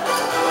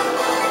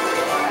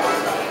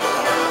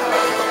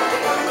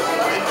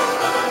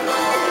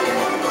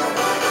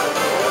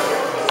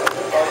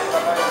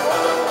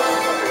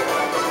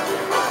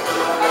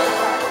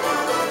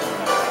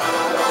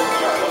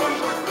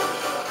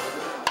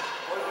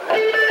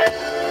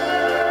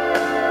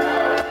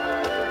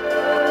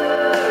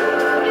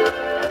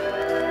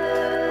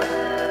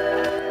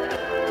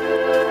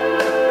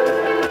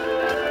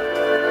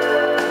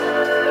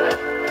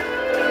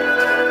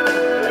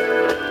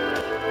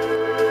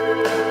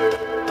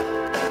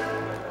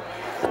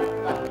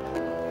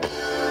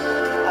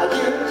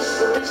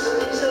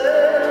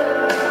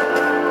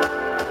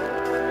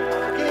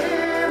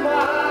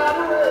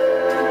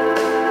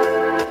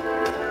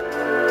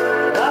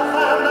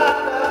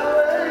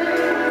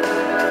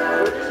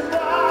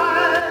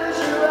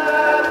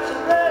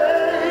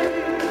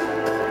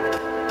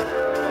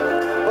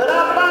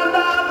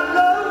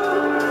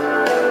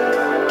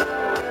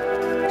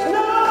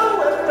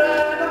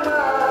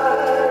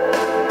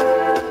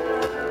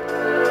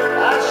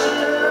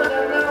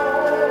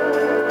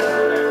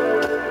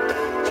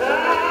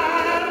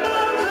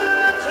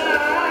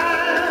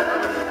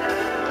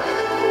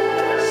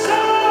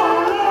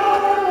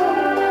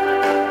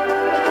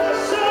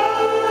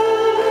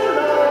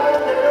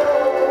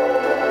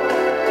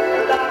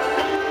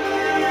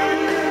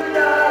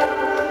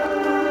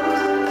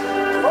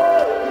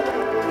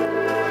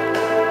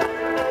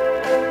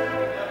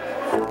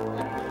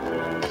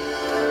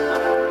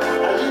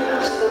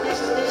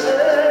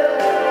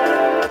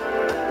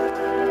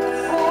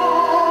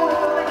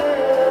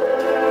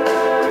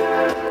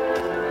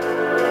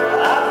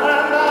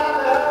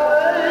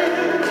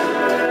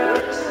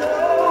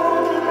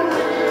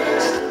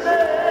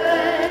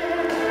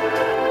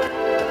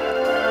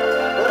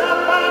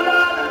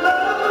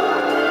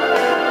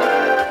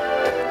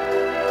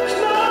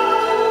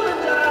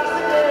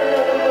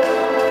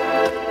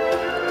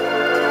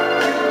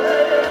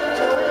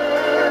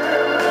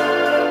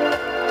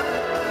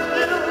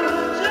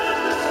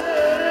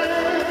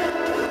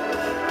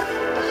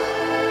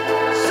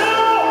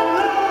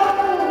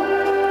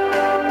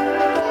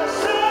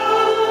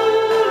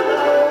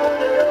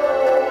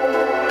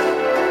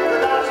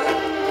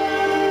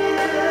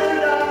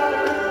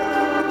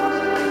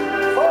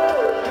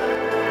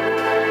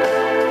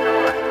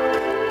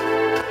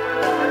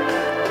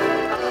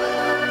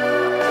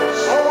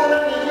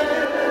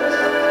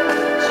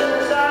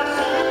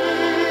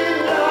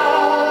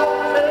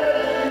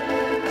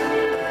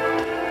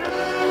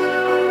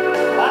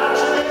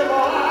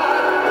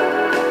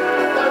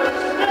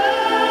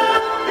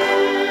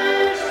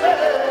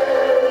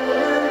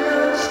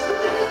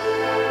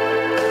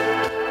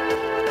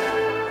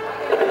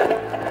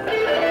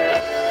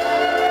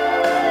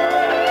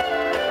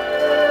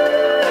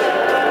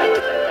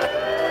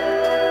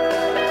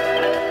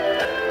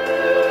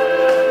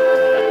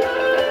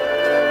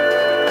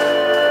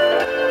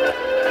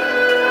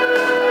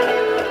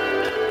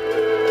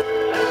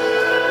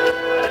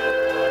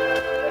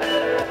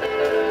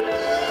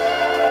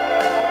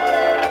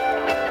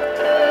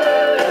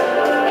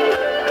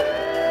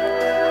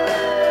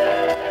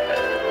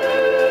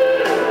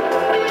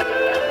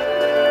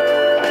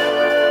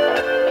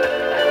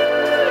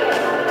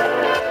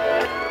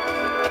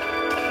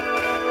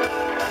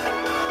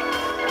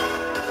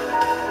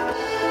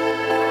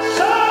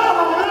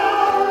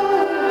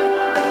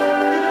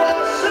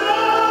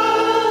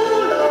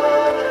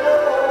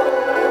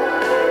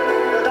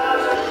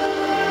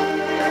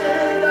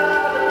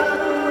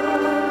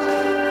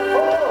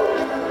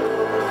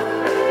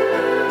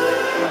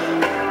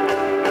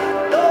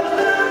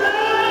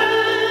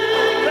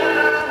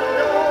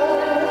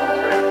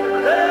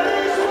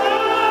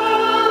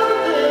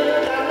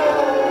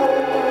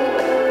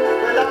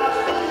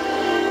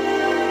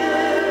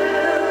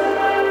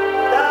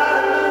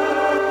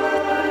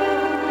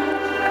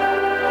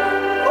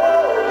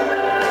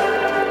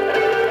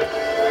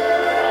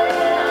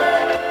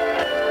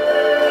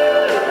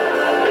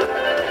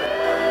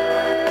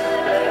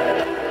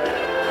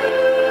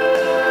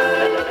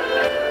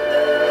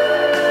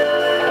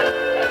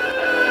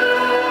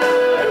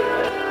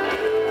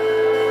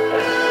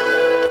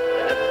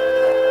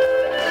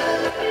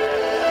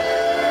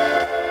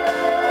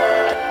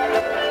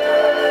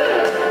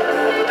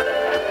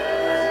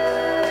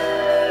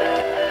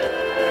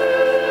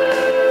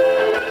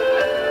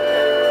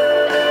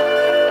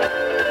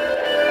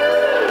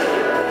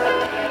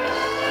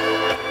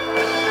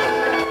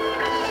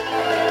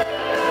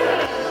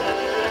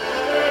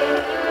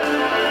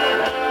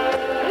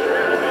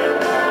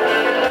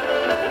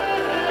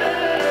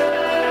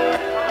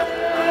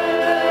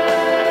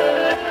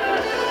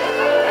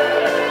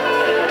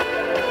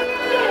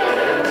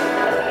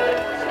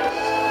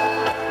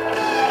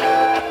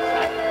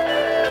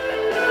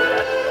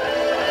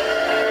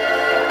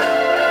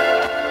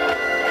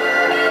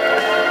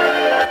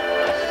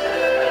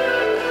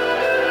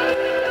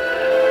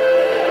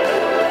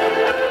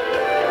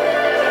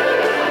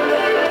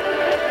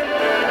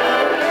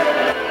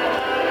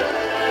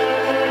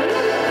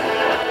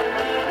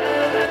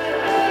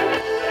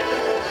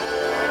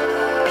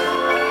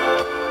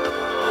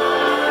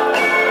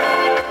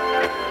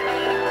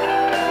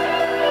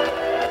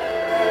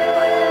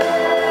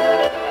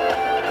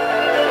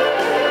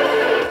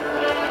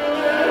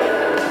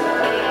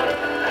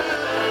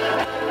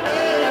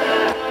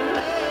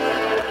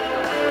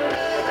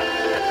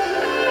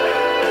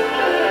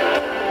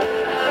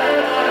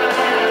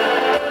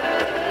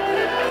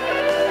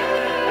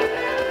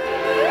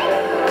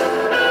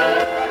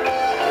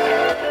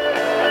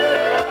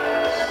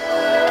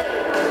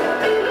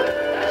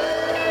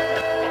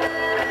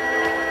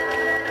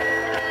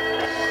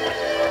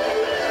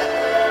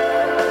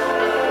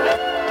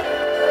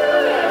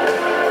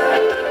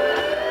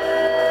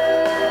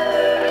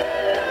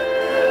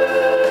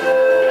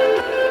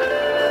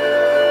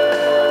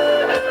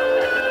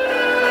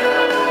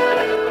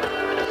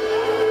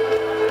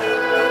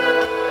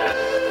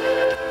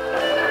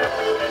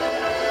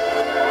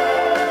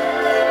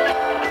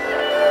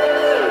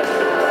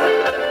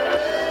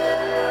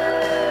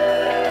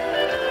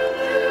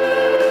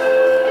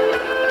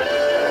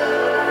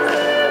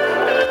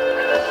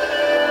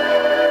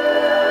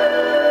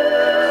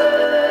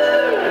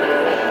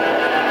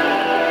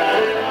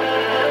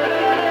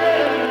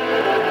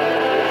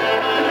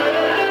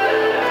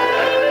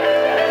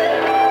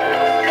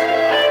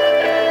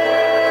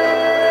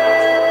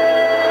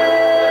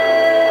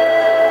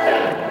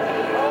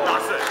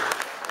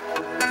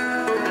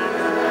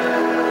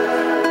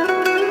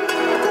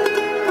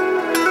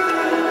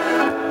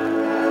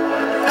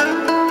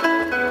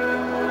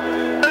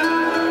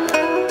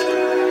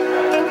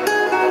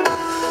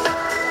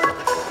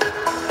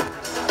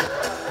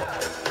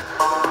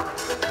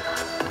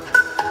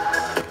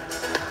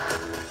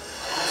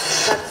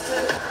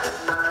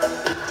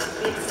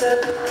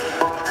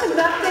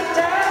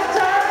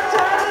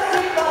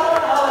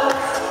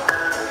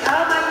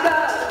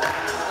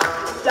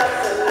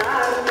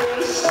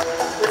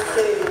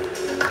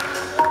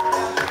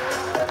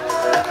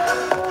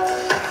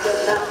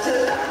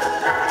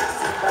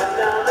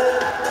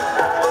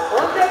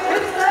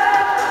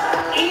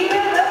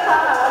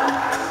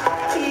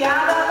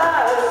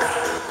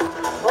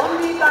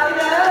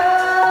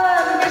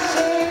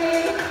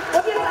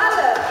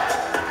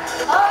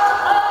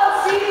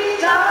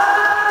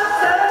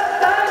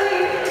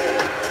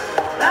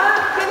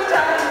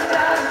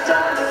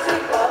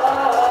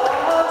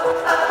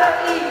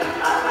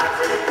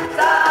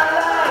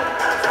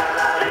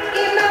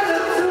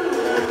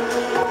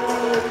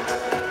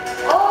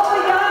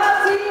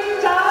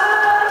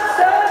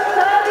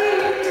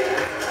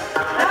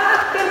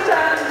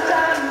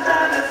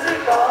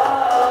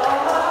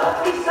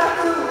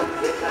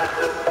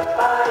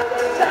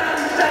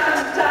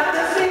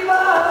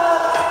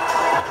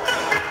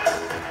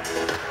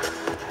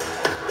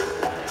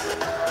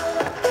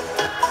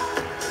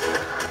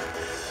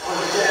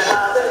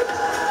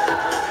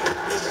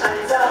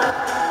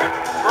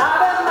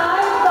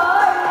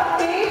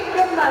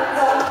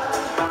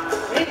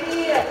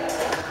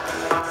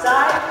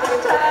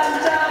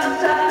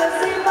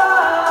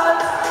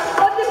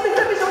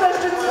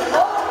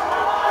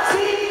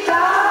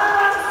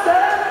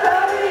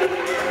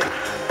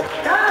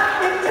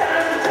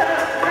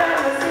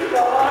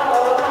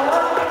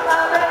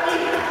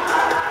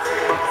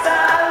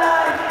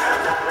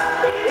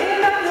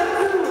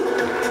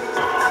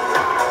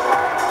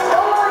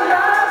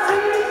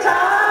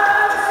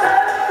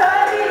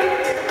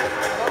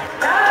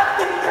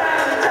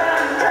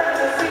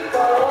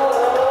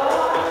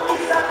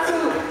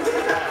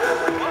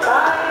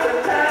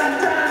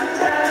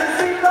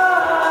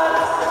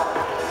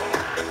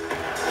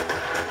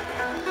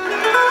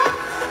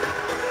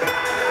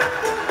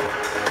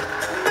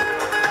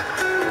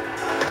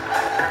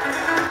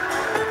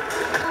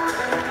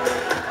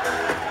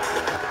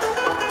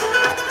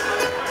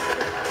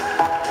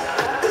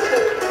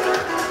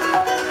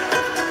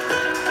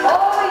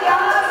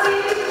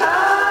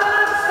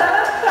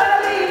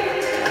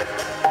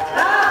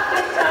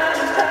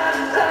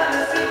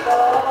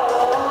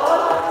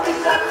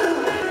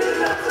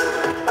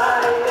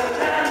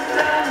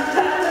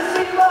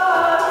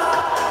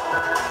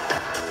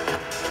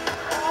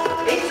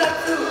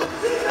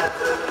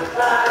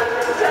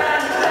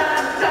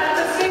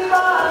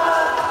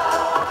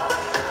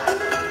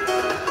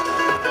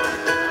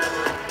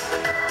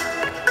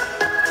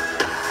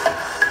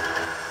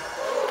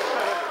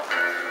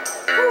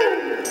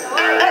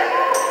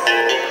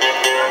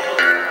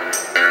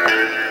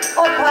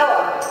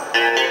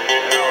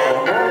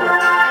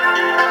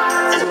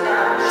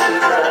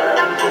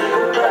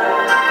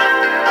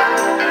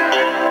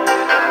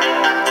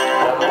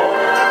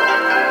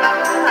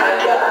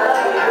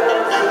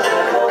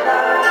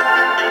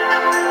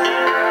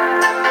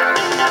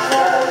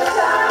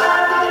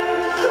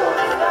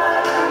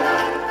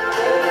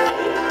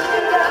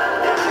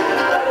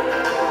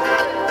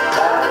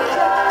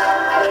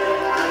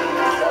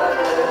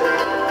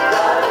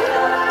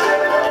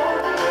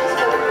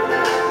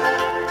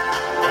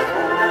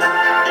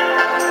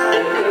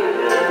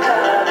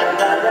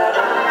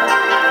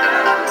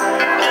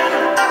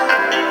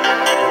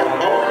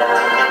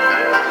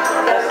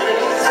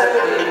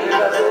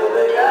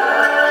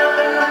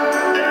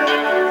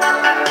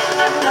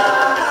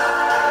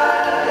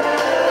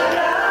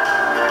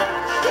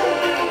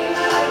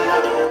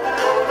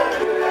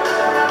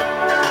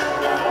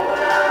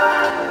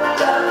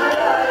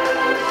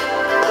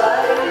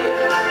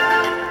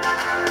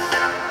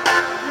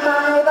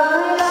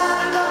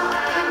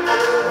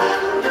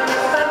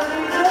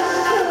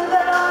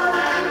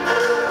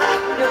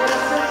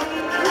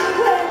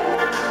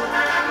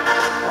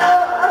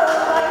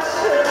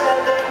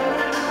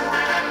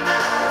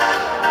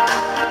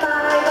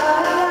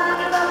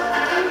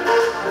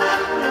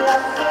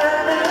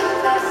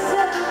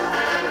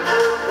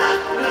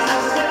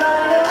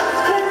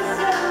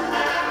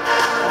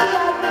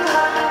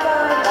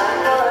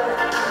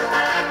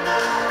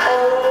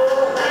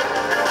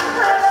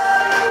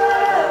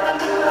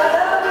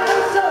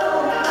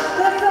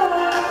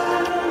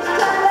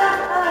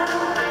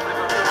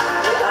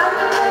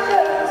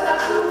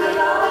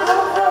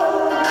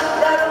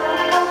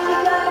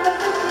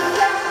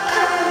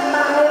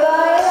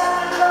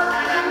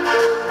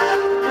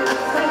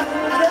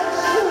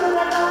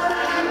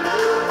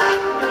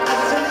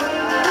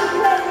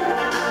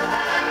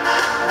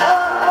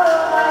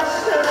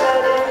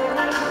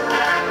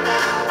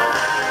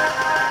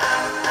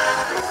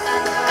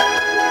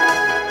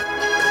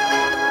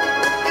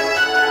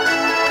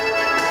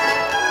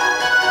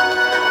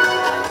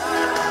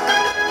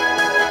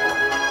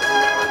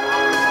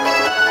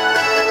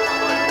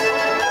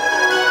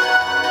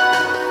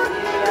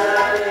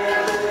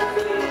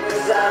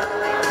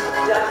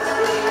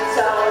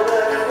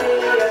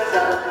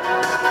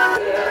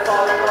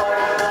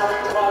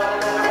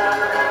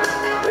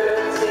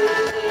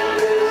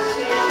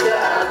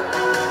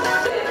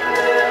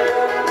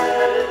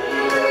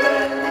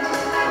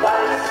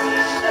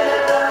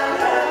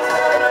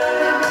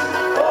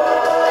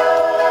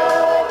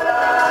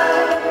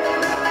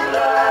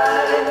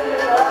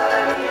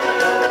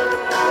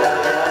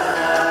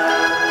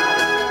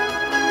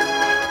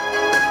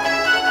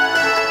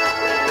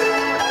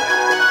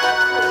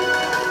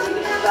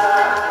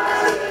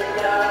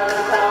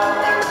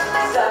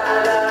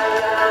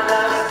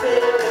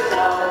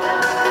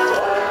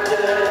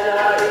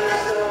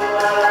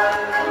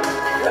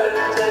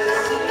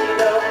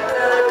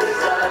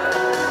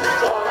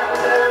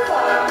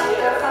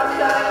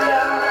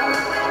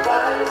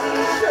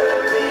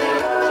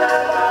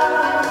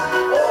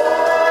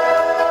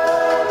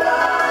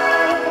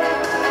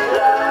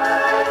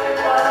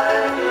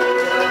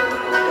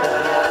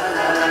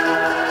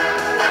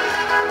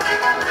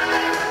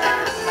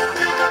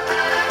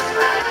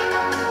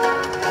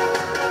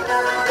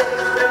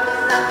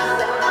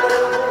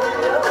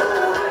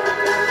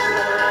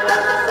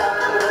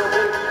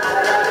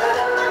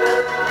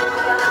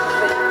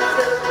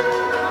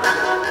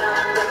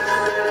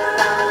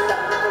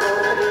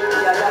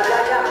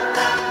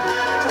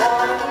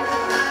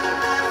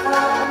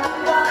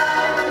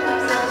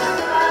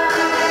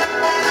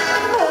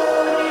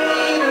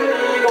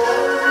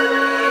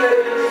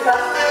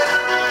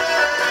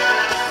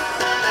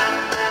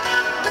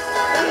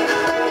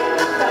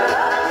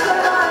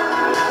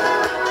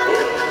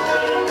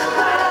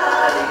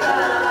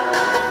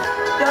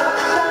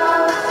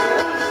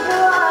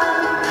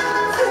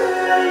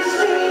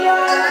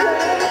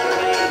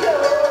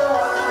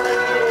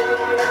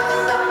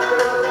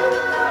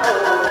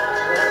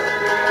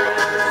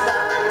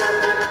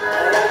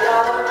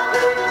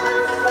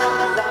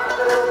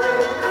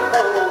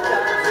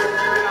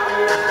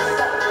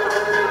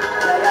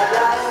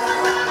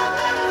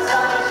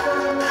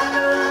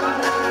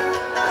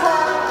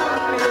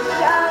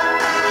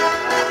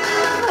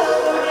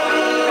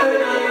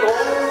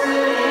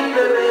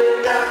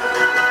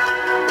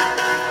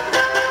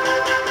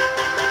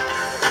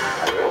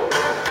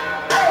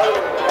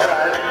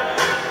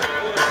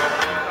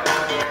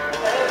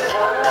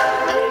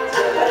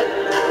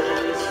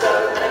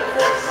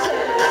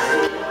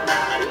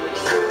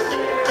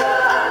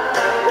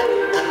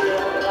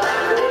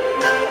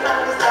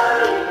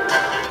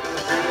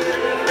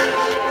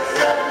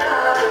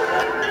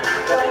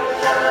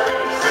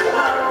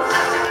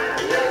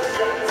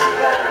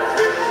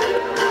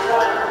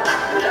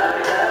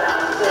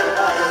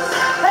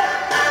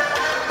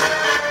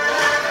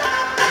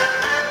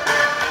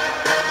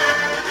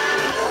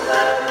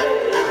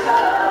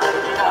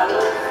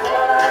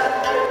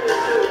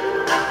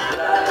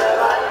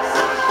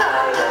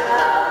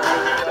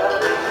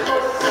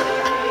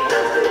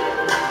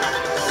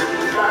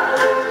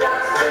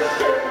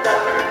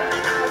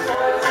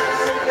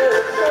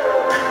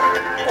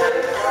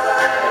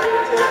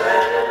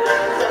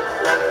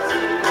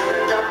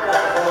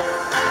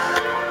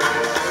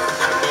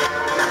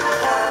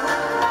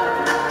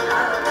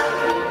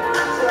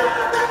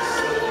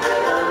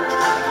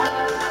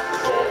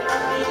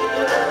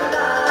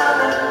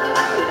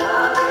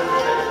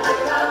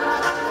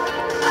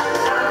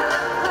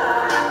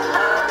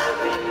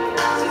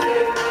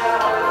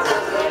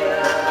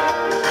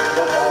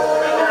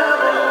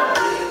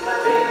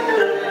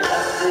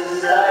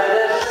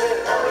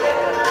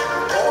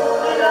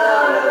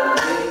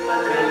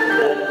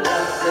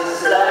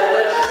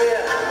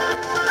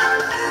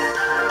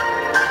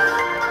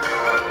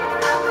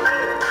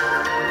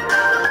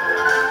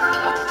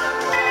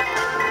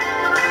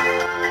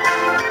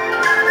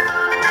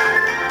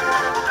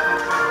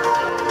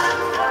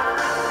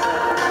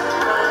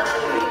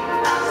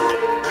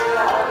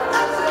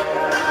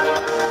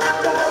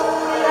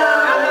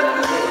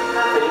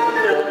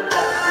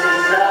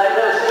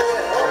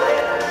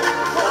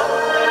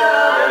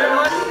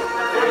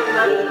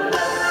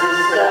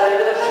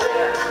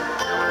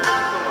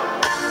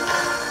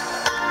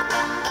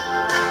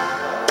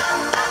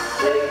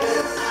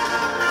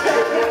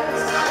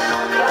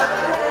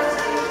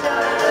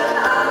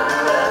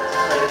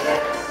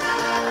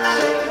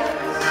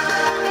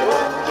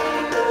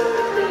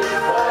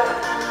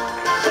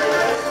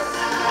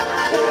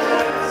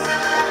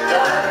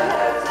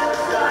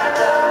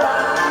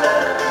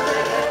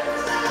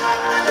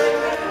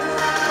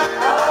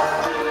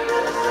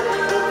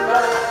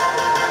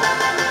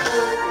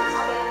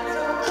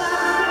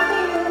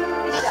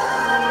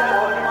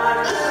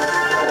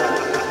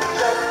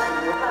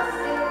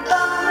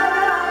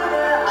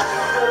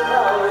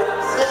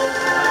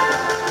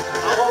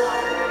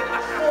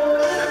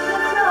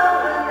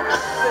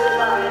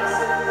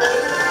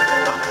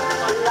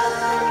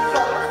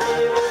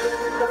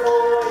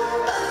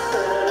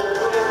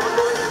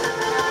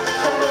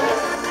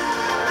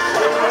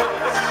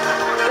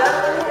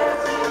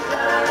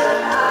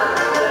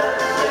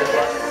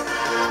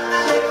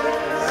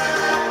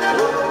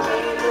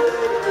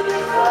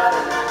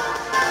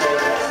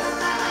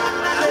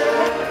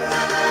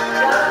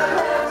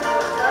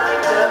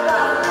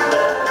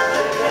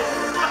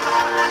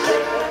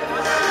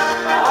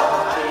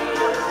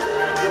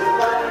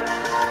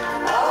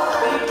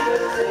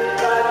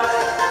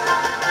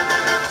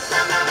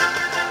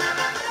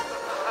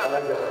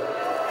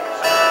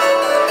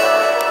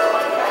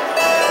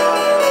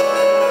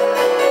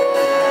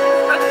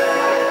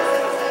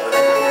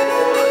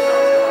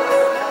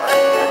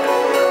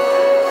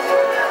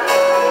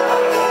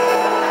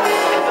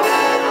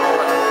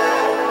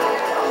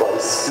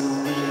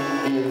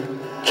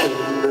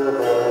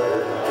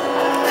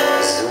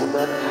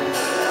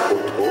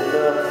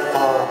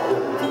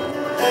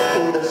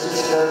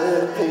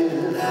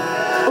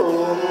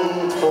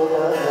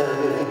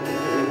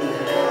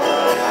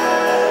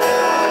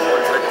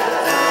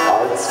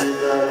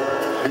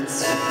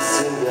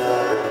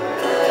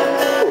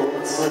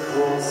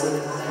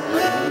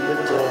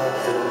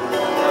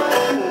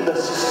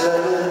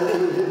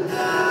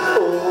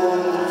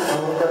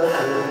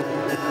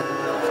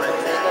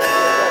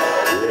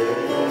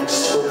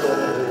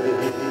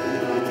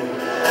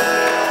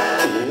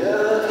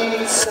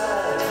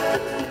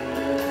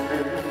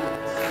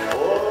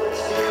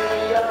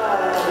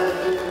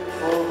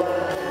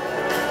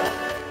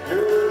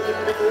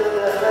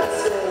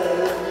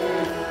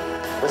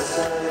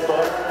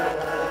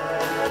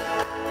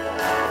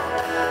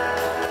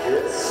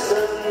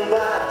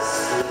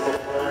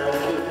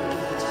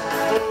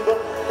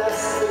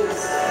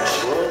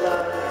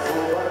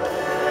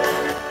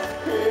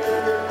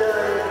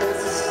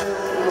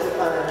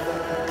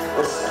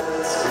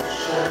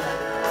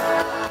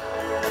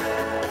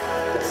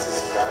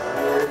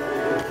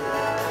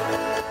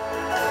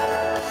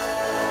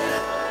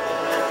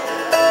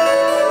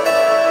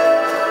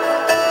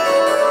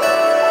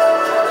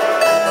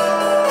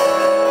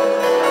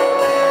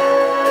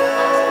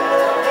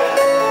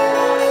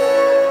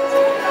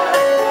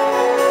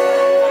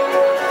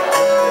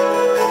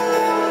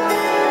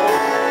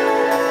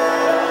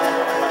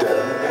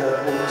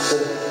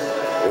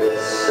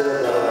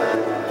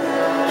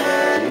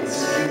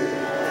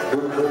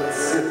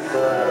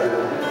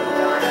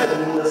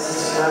 das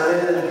ist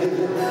lange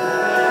hin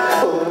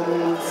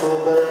und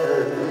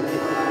vorbei.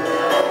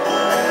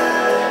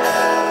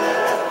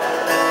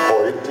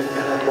 Heute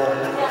kann man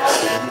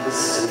vieles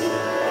sehen,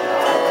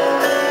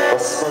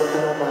 was man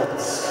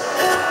damals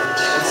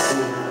falsch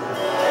gesehen.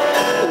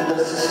 Und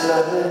das ist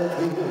lange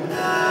hin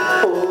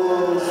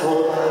und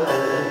vorbei.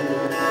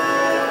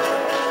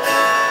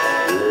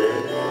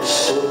 Längst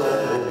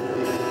vorbei.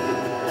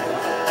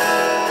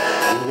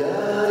 Ja,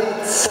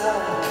 die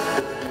Zeit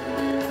verfliegt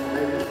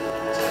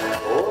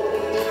und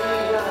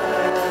die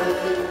Jahre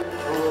gehen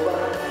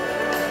vorbei.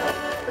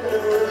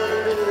 Nur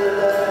die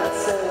Bilder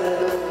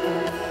erzählen,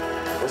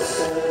 was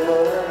immer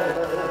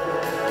war.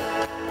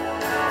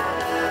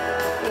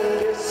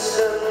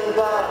 Gestern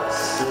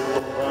warst du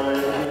noch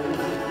ein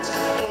Kind,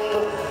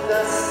 doch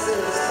das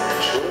ist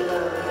schon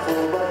lang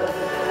vorbei.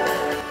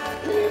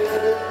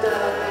 Jeden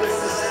Tag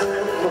ist es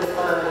nur noch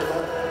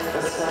einmal,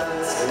 was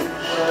als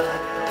geschah.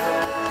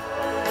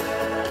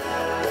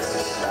 Das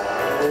ist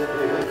lange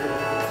her.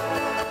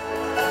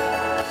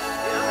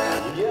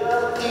 Ja,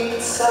 die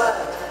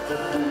Zeit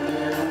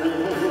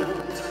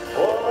verfliegt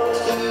und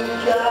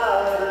die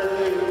Jahre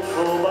gehen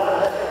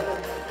vorbei.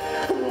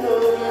 Nur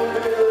die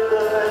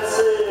Bilder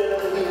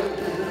erzählen dir,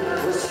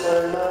 was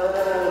einmal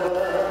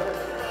war.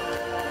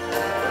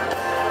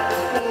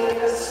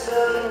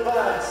 Gestern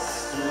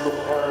warst du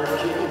noch ein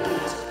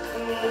Kind,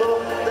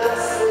 doch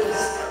das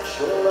ist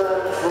schon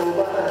lang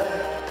vorbei.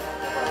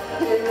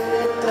 In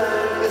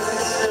Gedanken ist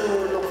es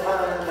nur noch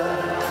einmal,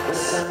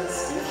 was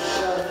einst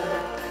geschah.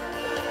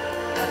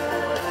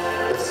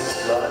 Das ist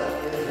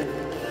lange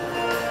her.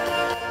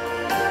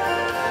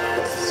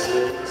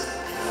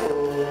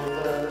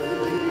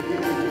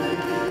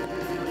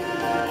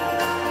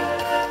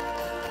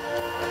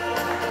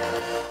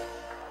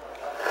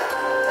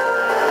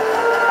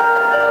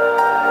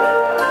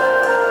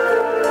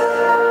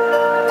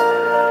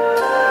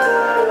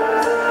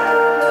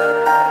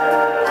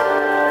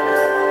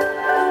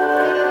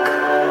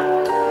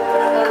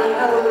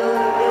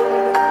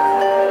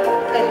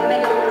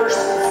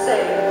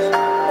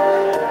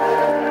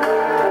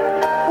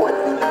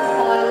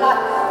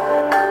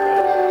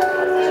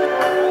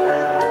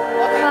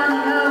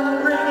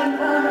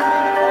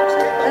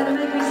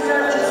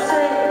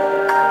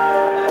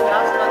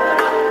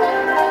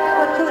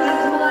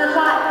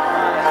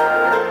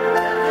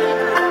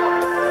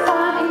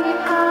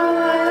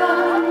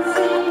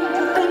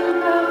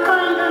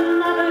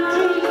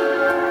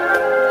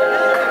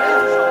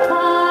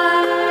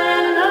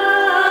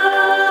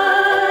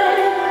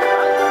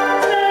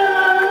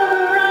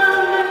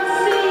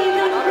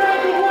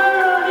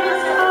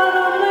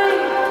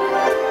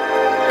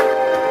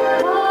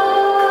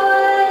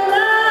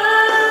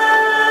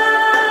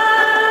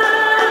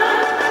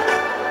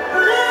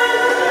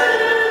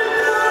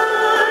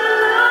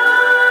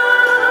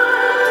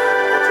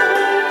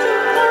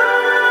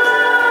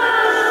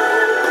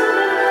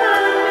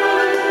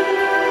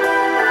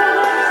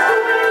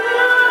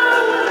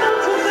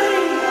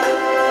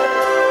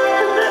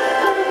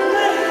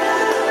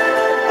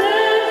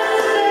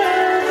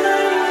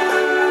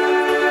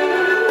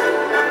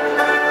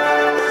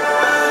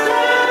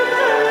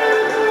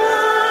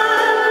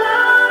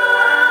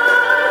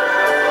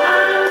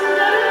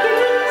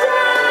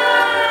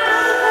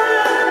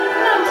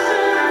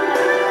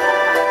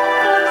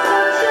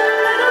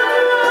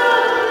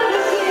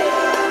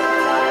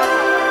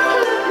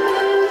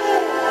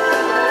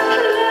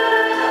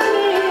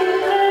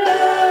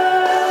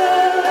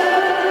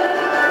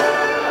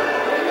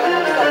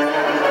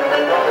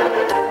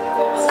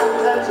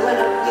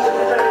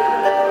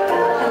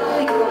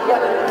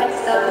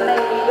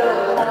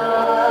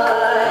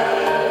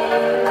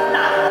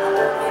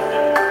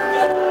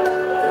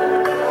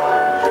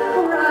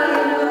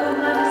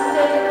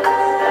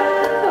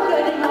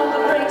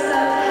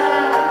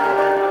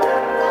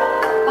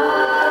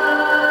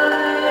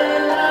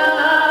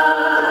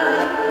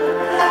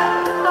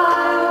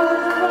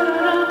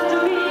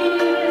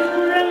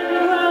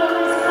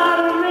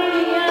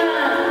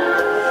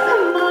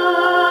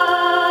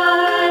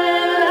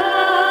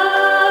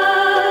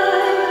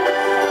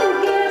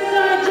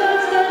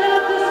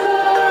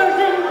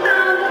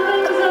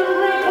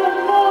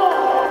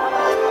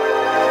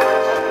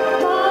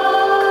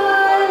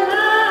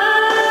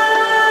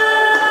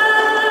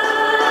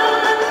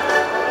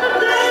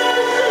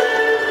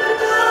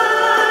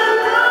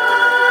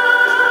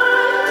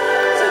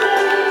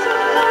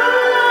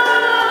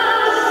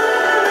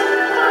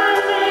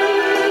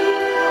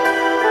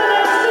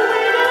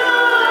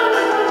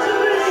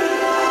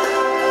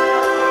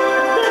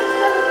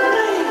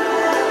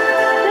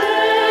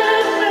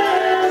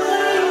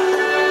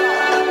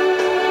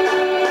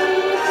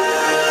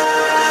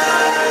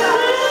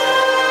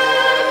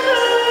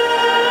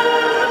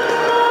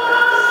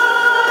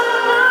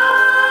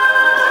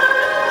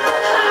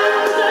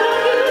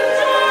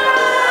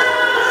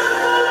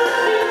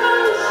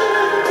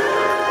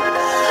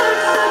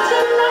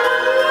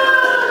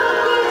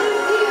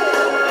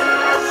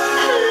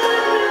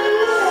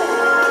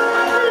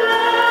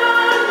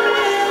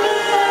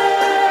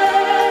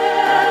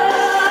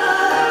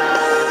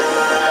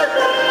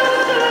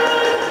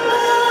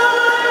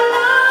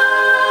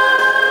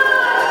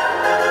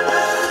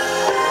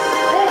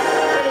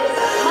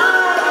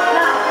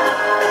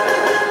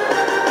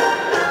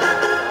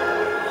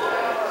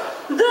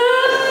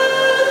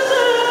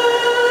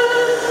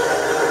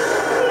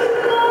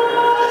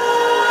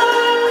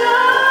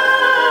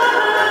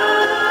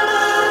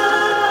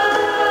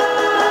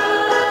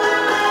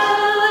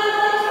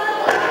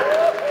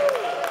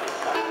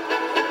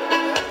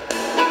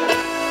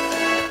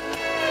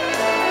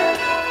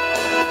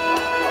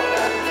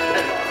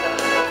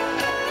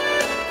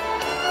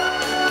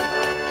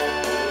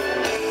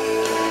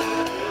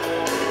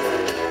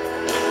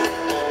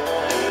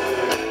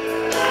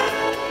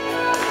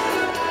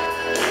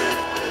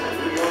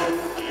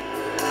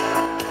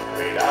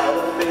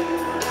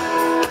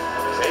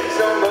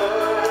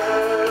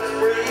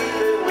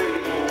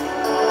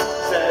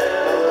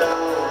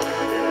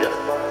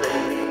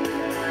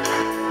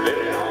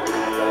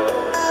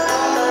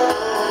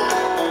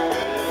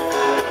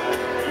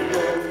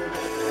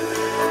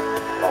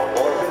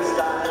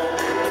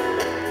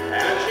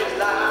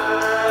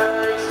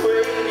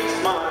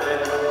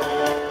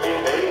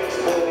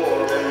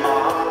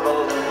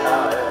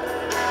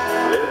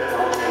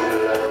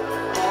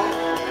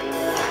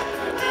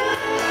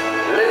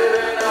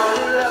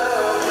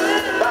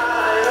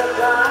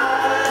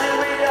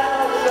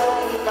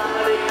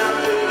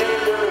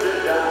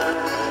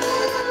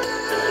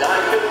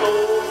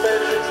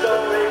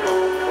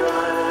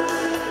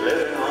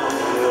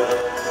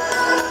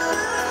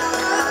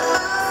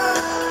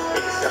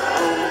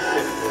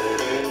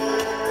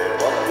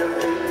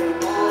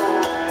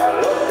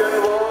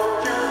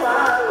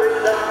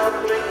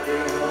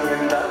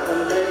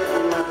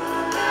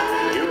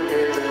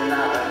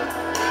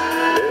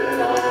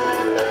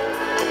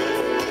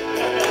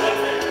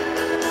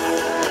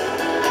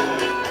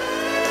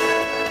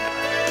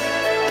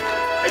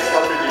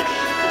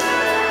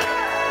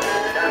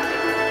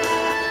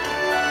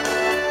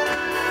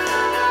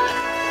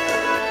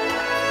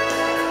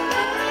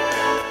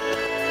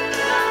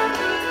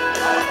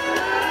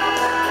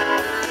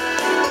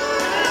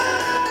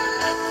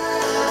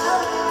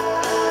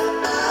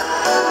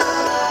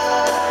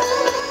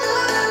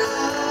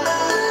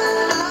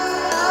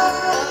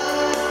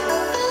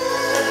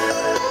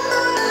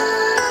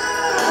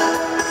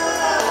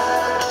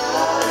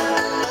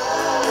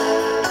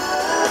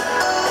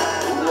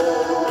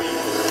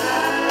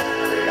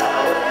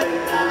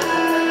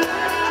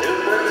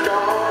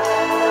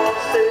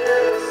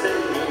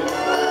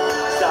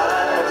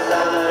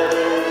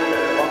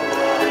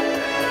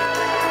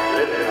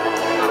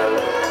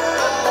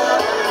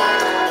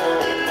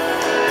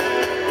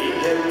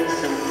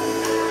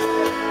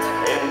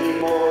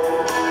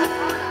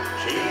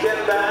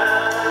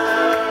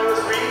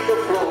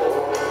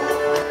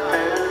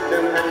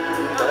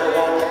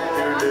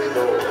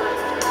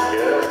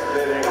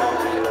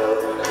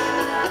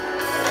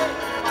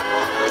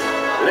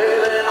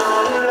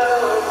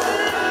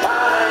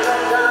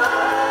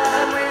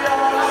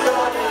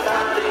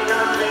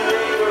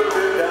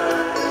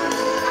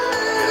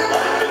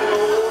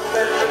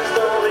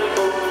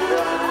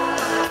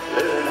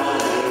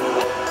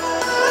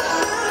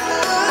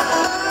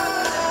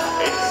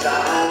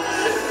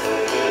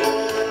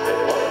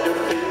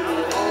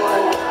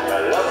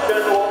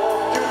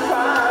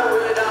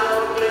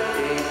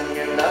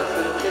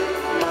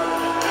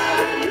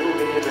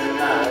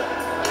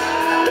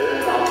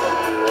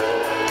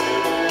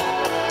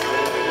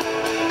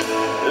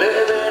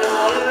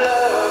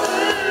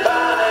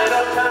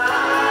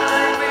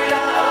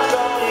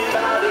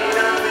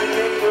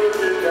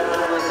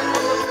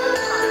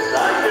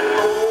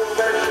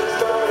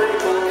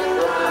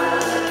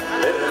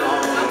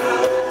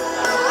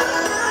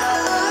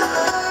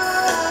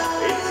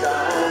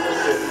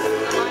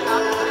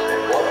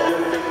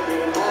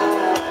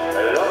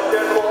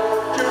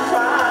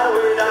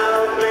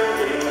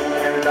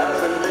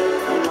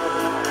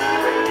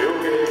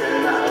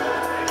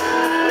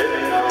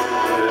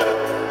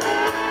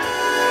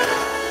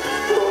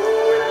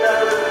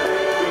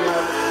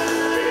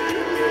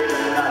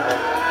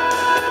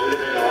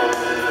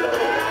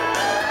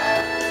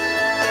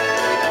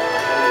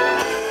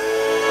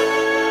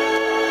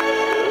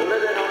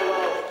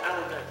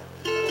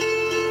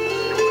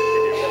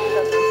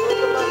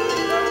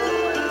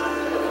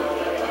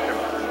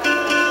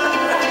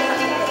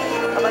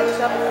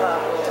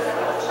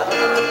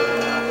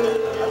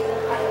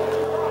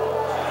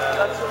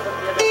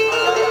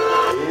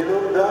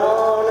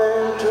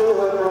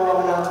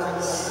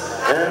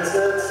 and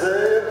said,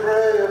 say a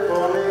prayer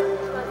for me.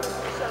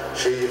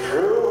 She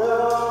threw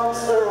her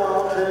arms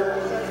around him,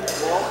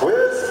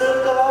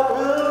 whispered, God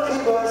will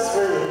keep us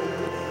free.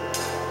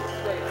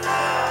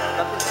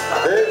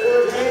 They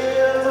could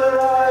hear the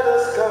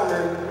riders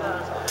coming.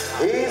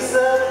 He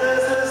said,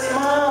 this is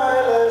my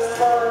last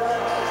fight.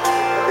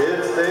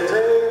 If they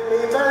take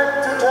me back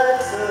to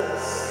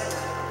Texas,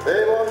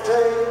 they won't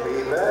take me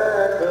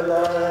back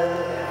alive.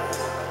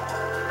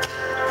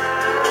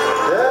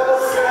 There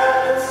were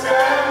seven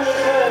Spanish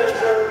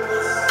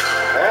angels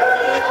at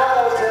the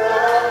altar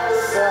of the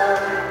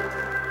sun.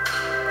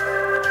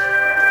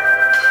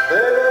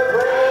 They were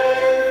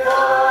praying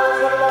for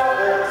the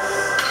lovers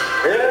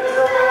in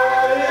the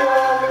valley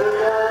of the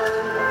gun.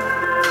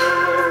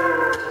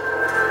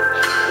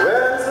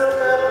 When the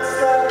metal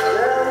stopped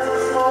and the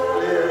smoke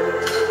cleared,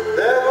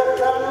 there were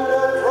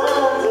thunder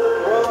from the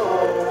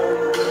throne.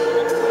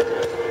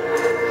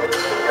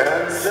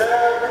 And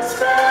seven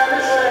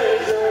Spanish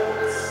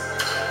angels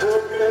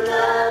took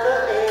another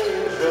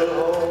angel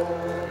home.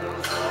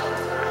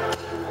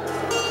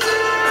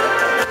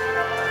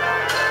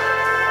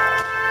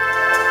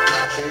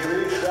 She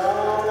reached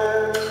down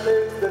and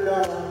picked the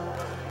gun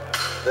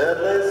that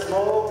lay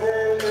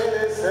smoking in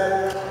his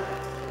hand.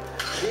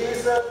 She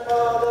said,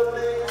 Father,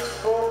 please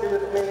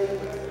forgive me.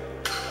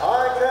 I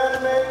can't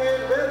make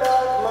it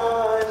without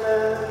my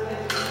man.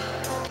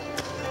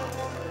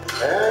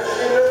 And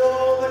she knew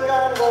the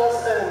gun was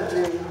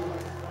empty,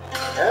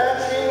 and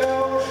she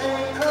knew she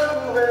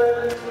couldn't win.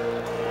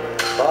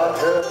 But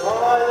her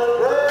final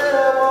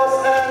prayer was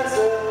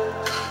answered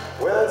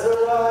when the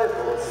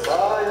rifles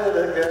fired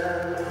again.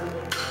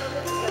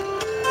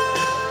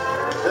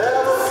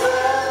 There were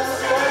seven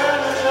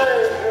Spanish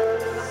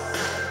angels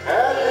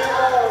at the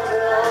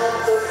altar of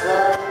the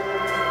sun.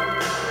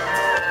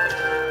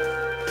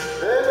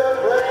 They were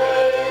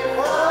praying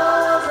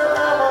for the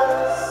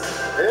lovers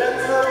in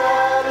the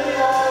valley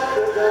of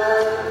the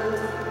gun.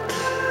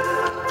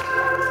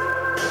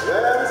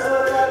 When the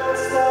battle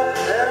stopped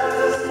and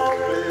the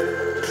smoke cleared,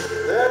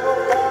 there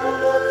were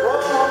thunder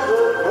from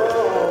the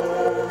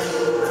throne.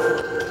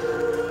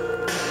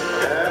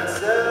 And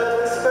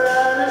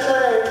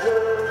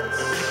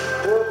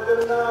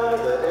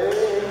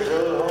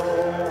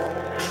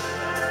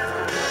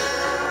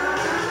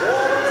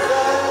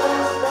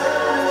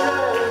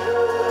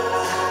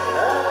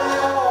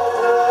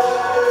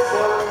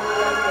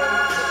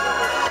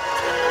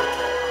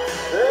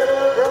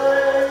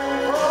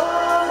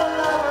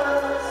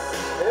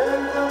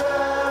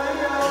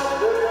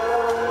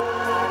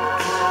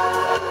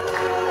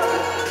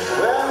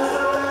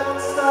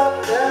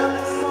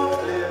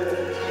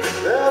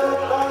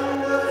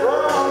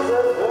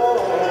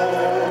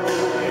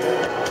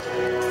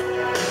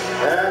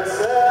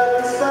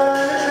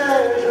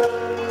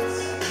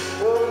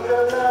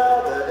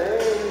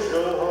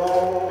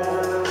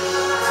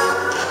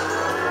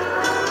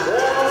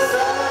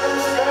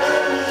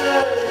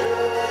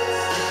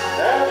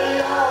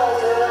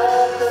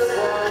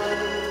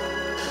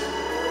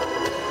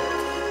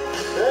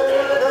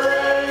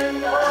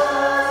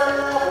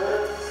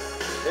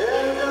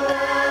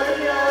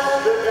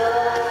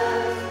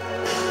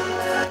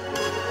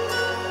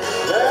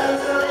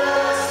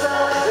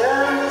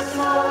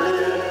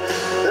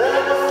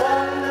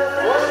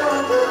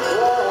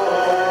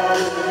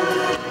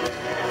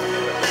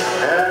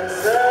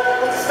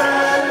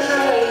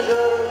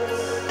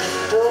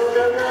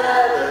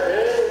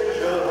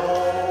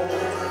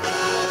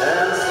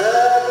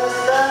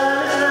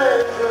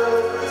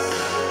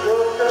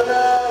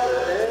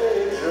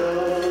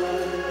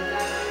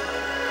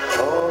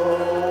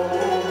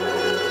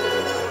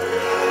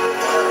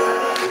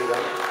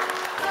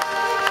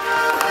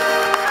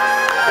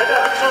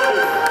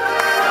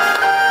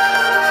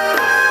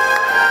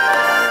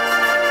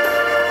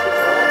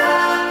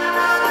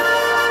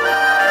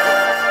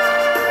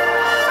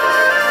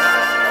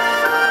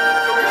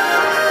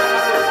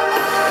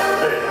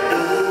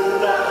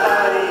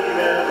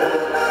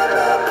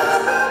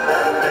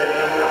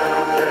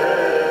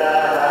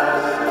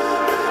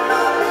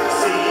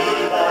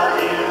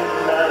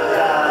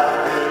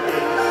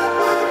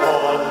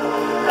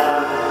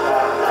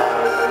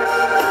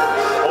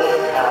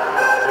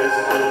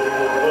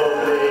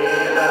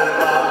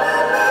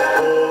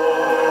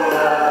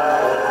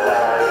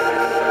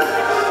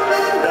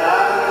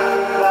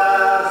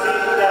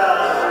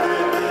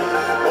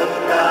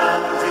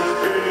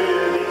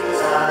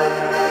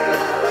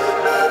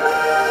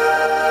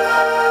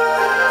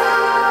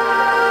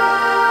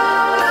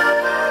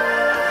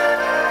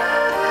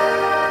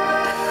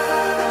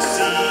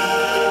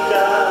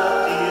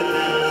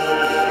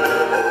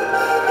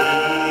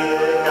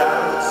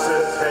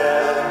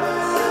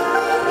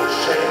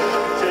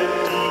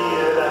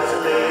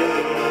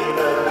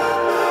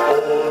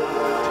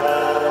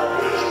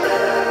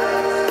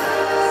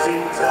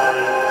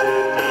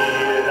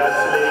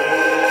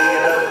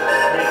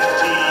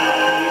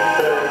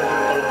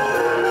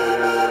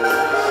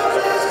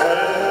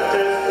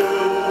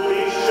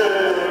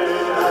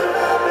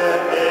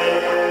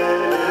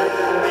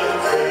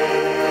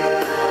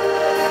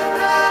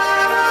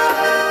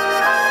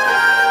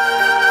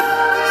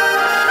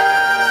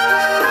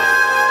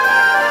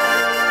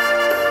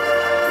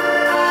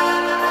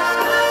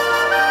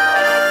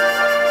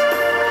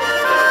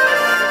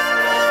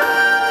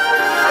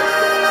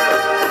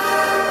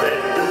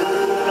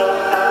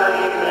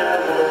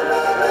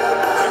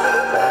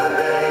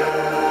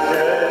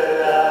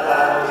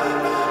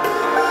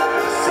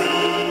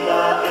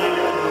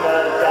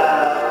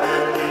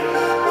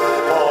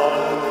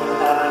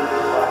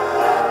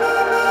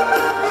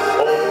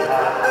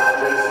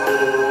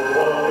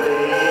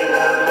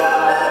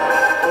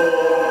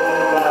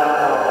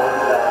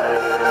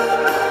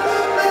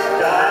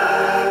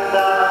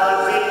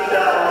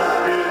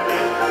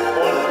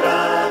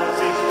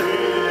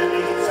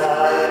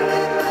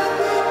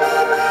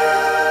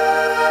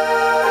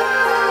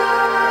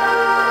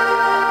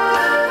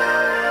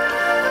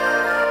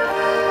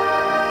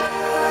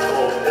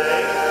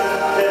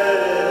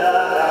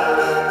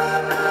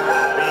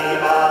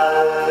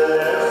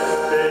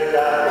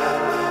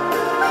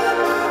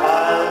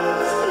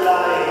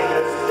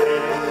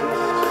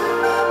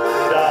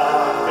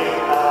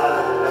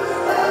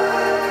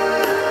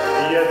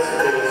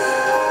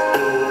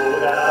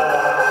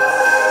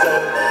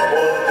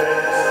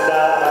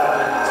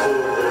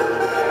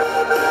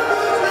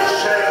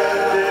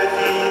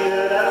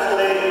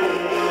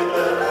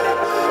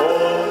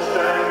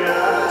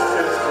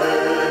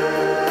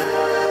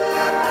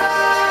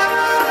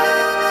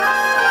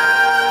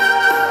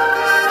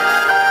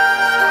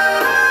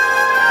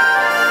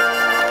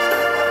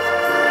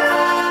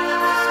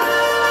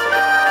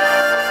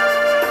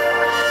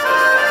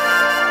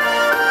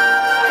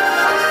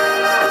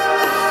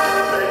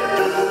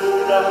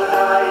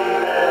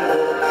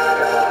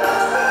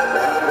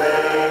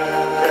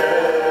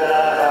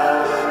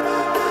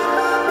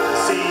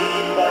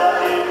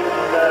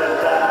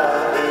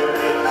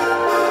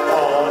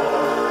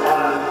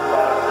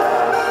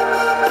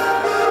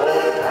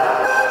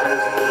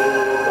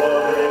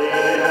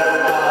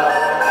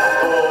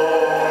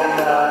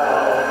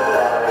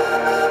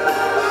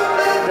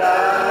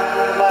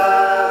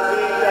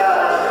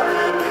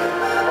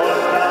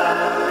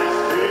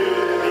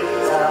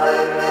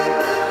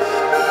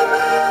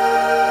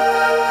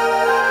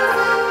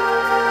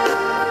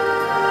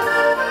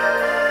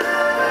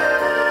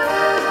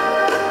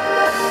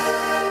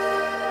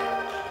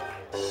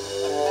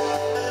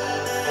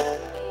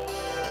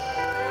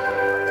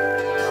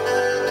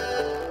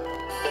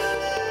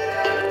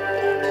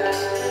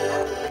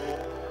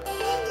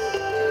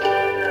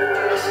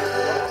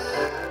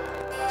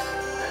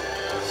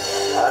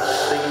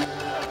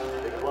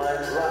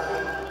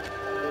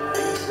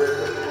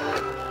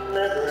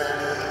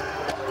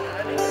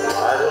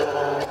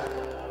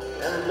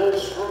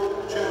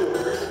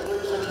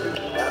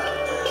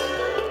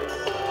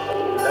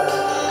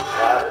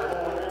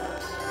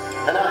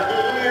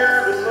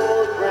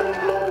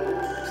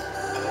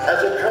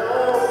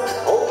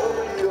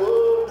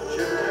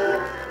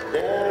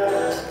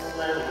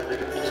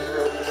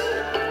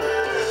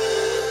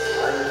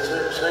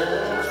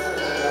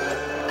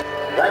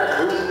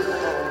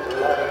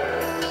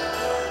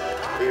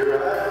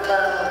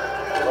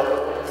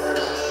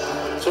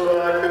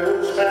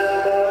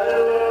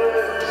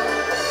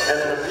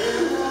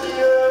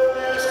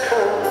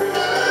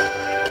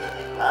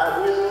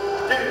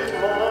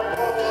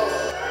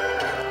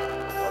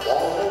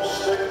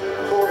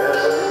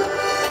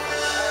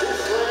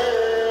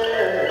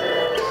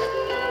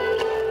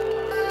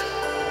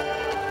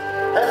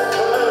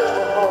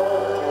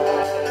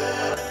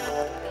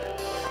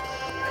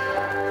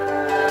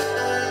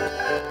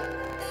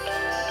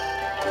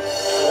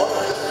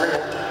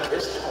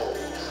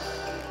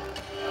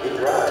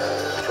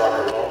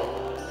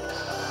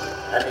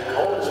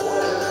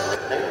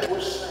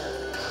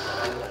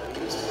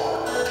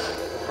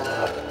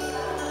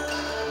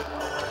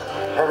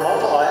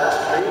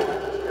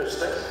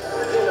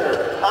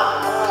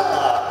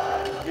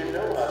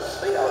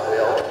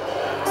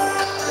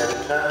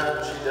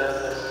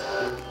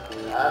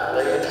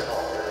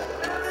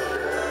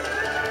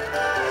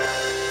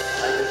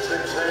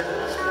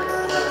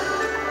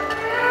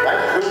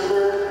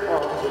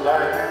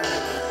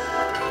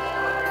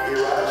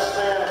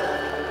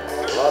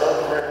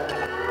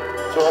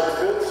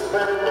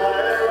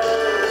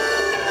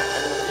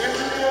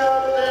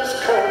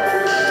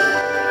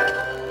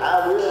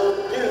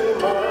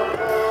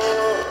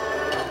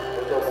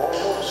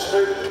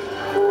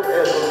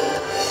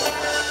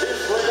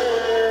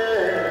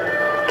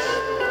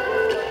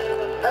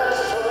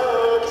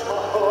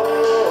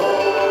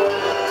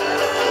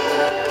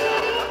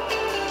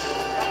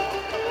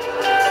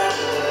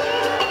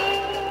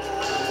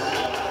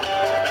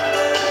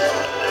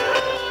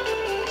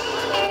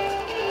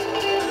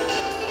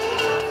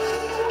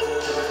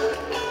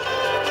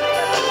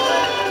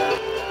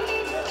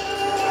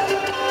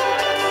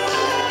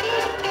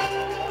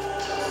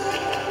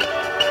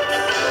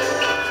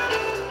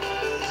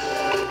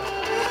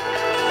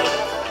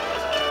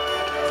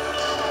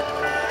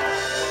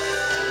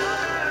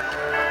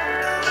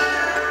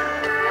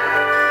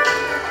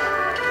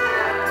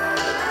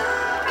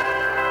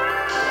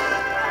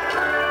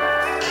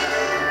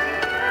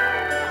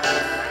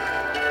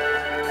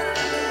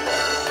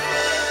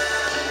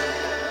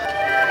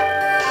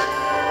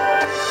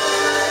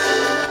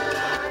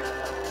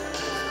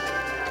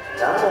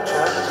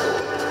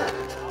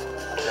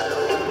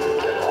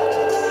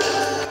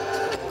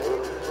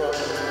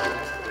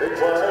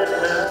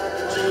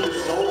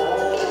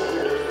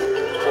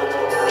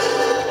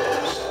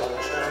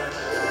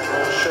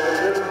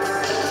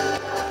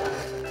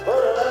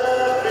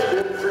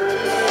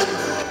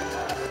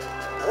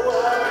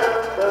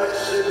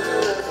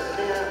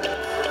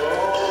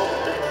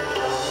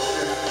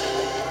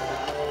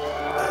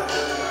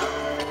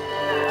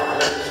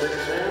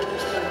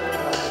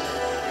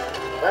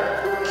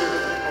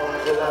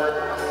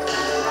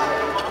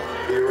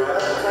Here I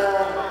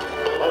found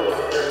my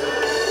life,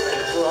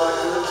 so I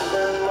could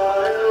spend my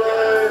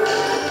life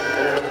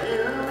in the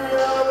beauty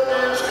of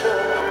this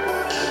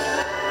country.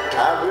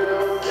 I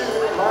will do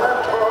my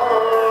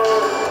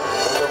part,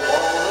 and I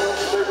wanna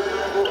stay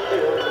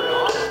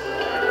forever.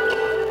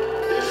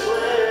 This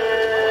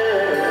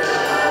land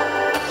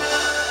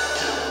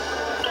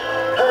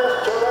has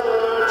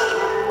touched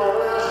my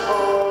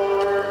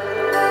heart.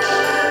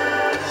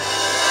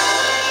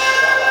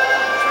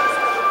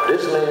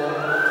 This land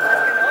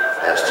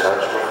has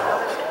touched my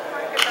heart.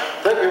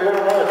 Thank you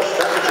very much.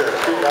 Thank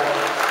you,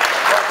 Jeff.